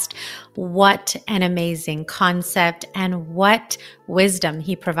podcast. What an amazing concept and what wisdom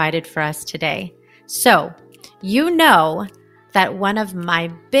he provided for us today. So, that one of my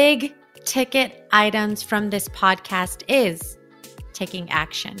big ticket items from this podcast is taking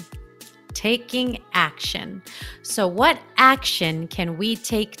action. Taking action. So what action can we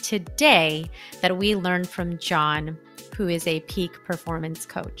take today that we learned from John, who is a peak performance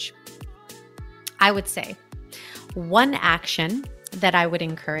coach? I would say one action that I would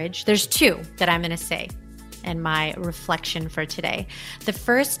encourage, there's two that I'm going to say in my reflection for today. The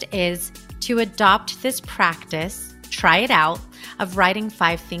first is to adopt this practice, try it out, of writing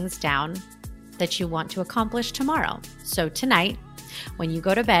 5 things down that you want to accomplish tomorrow. So tonight, when you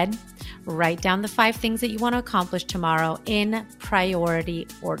go to bed, Write down the 5 things that you want to accomplish tomorrow in priority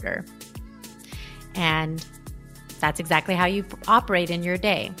order. And that's exactly how you operate in your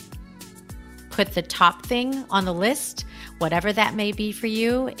day. Put the top thing on the list, whatever that may be for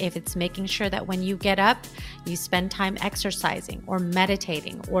you. If it's making sure that when you get up, you spend time exercising or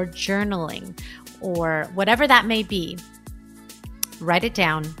meditating or journaling or whatever that may be, write it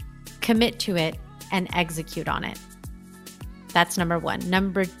down, commit to it, and execute on it. That's number 1.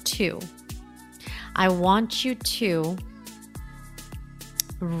 Number 2, I want you to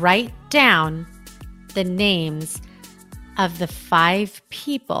write down the names of the 5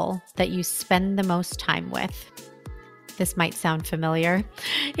 people that you spend the most time with. This might sound familiar.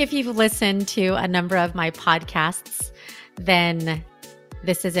 If you've listened to a number of my podcasts, then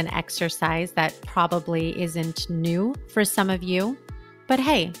this is an exercise that probably isn't new for some of you. But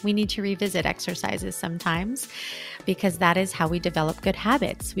hey, we need to revisit exercises sometimes because that is how we develop good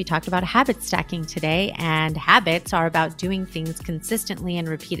habits. We talked about habit stacking today, and habits are about doing things consistently and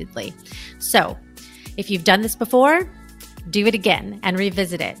repeatedly. So if you've done this before, do it again and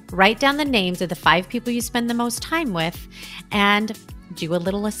revisit it. Write down the names of the 5 people you spend the most time with and do a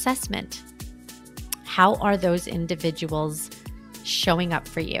little assessment. How are those individuals showing up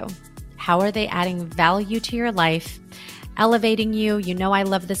for you? How are they adding value to your life? Elevating you. You know, I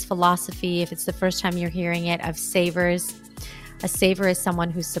love this philosophy, if it's the first time you're hearing it, of savers. A saver is someone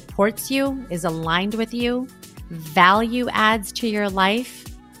who supports you, is aligned with you, value adds to your life,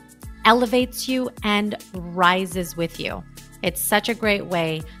 elevates you, and rises with you. It's such a great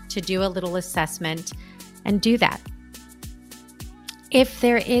way to do a little assessment and do that. If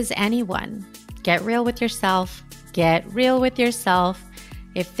there is anyone, get real with yourself. Get real with yourself.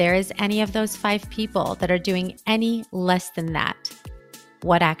 If there is any of those 5 people that are doing any less than that,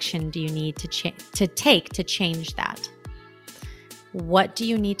 what action do you need to take to change that? What do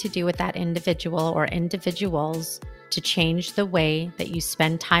you need to do with that individual or individuals to change the way that you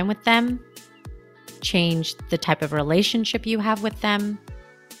spend time with them, change the type of relationship you have with them,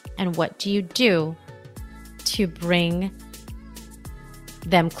 and what do you do to bring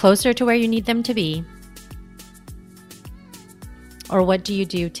them closer to where you need them to be? Or what do you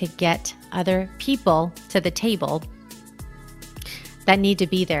do to get other people to the table that need to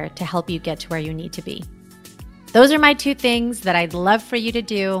be there to help you get to where you need to be? Those are my 2 things that I'd love for you to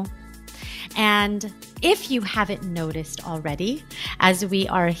do. And if you haven't noticed already, as we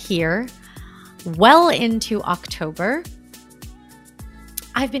are here well into October,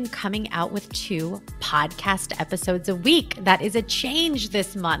 I've been coming out with 2 podcast episodes a week. That is a change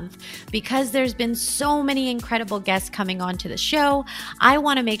this month because there's been so many incredible guests coming onto the show. I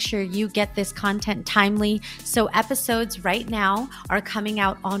want to make sure you get this content timely. So episodes right now are coming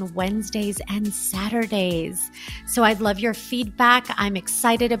out on Wednesdays and Saturdays. So I'd love your feedback. I'm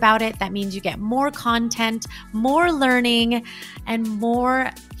excited about it. That means you get more content, more learning, and more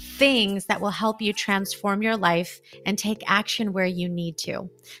things that will help you transform your life and take action where you need to.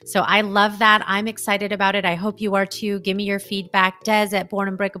 So I love that. I'm excited about it. I hope you are too. Give me your feedback,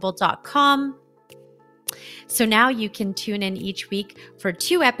 des@bornunbreakable.com. So now you can tune in each week for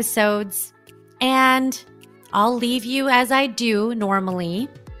 2 episodes, and I'll leave you, as I do normally,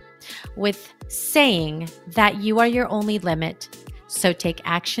 with saying that you are your only limit. So take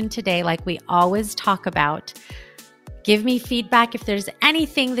action today like we always talk about. Give me feedback if there's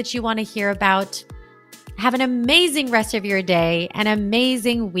anything that you want to hear about. Have an amazing rest of your day, an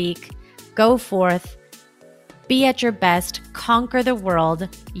amazing week. Go forth, be at your best, conquer the world.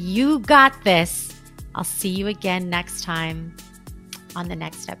 You got this. I'll see you again next time on the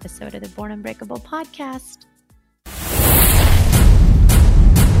next episode of the Born Unbreakable podcast.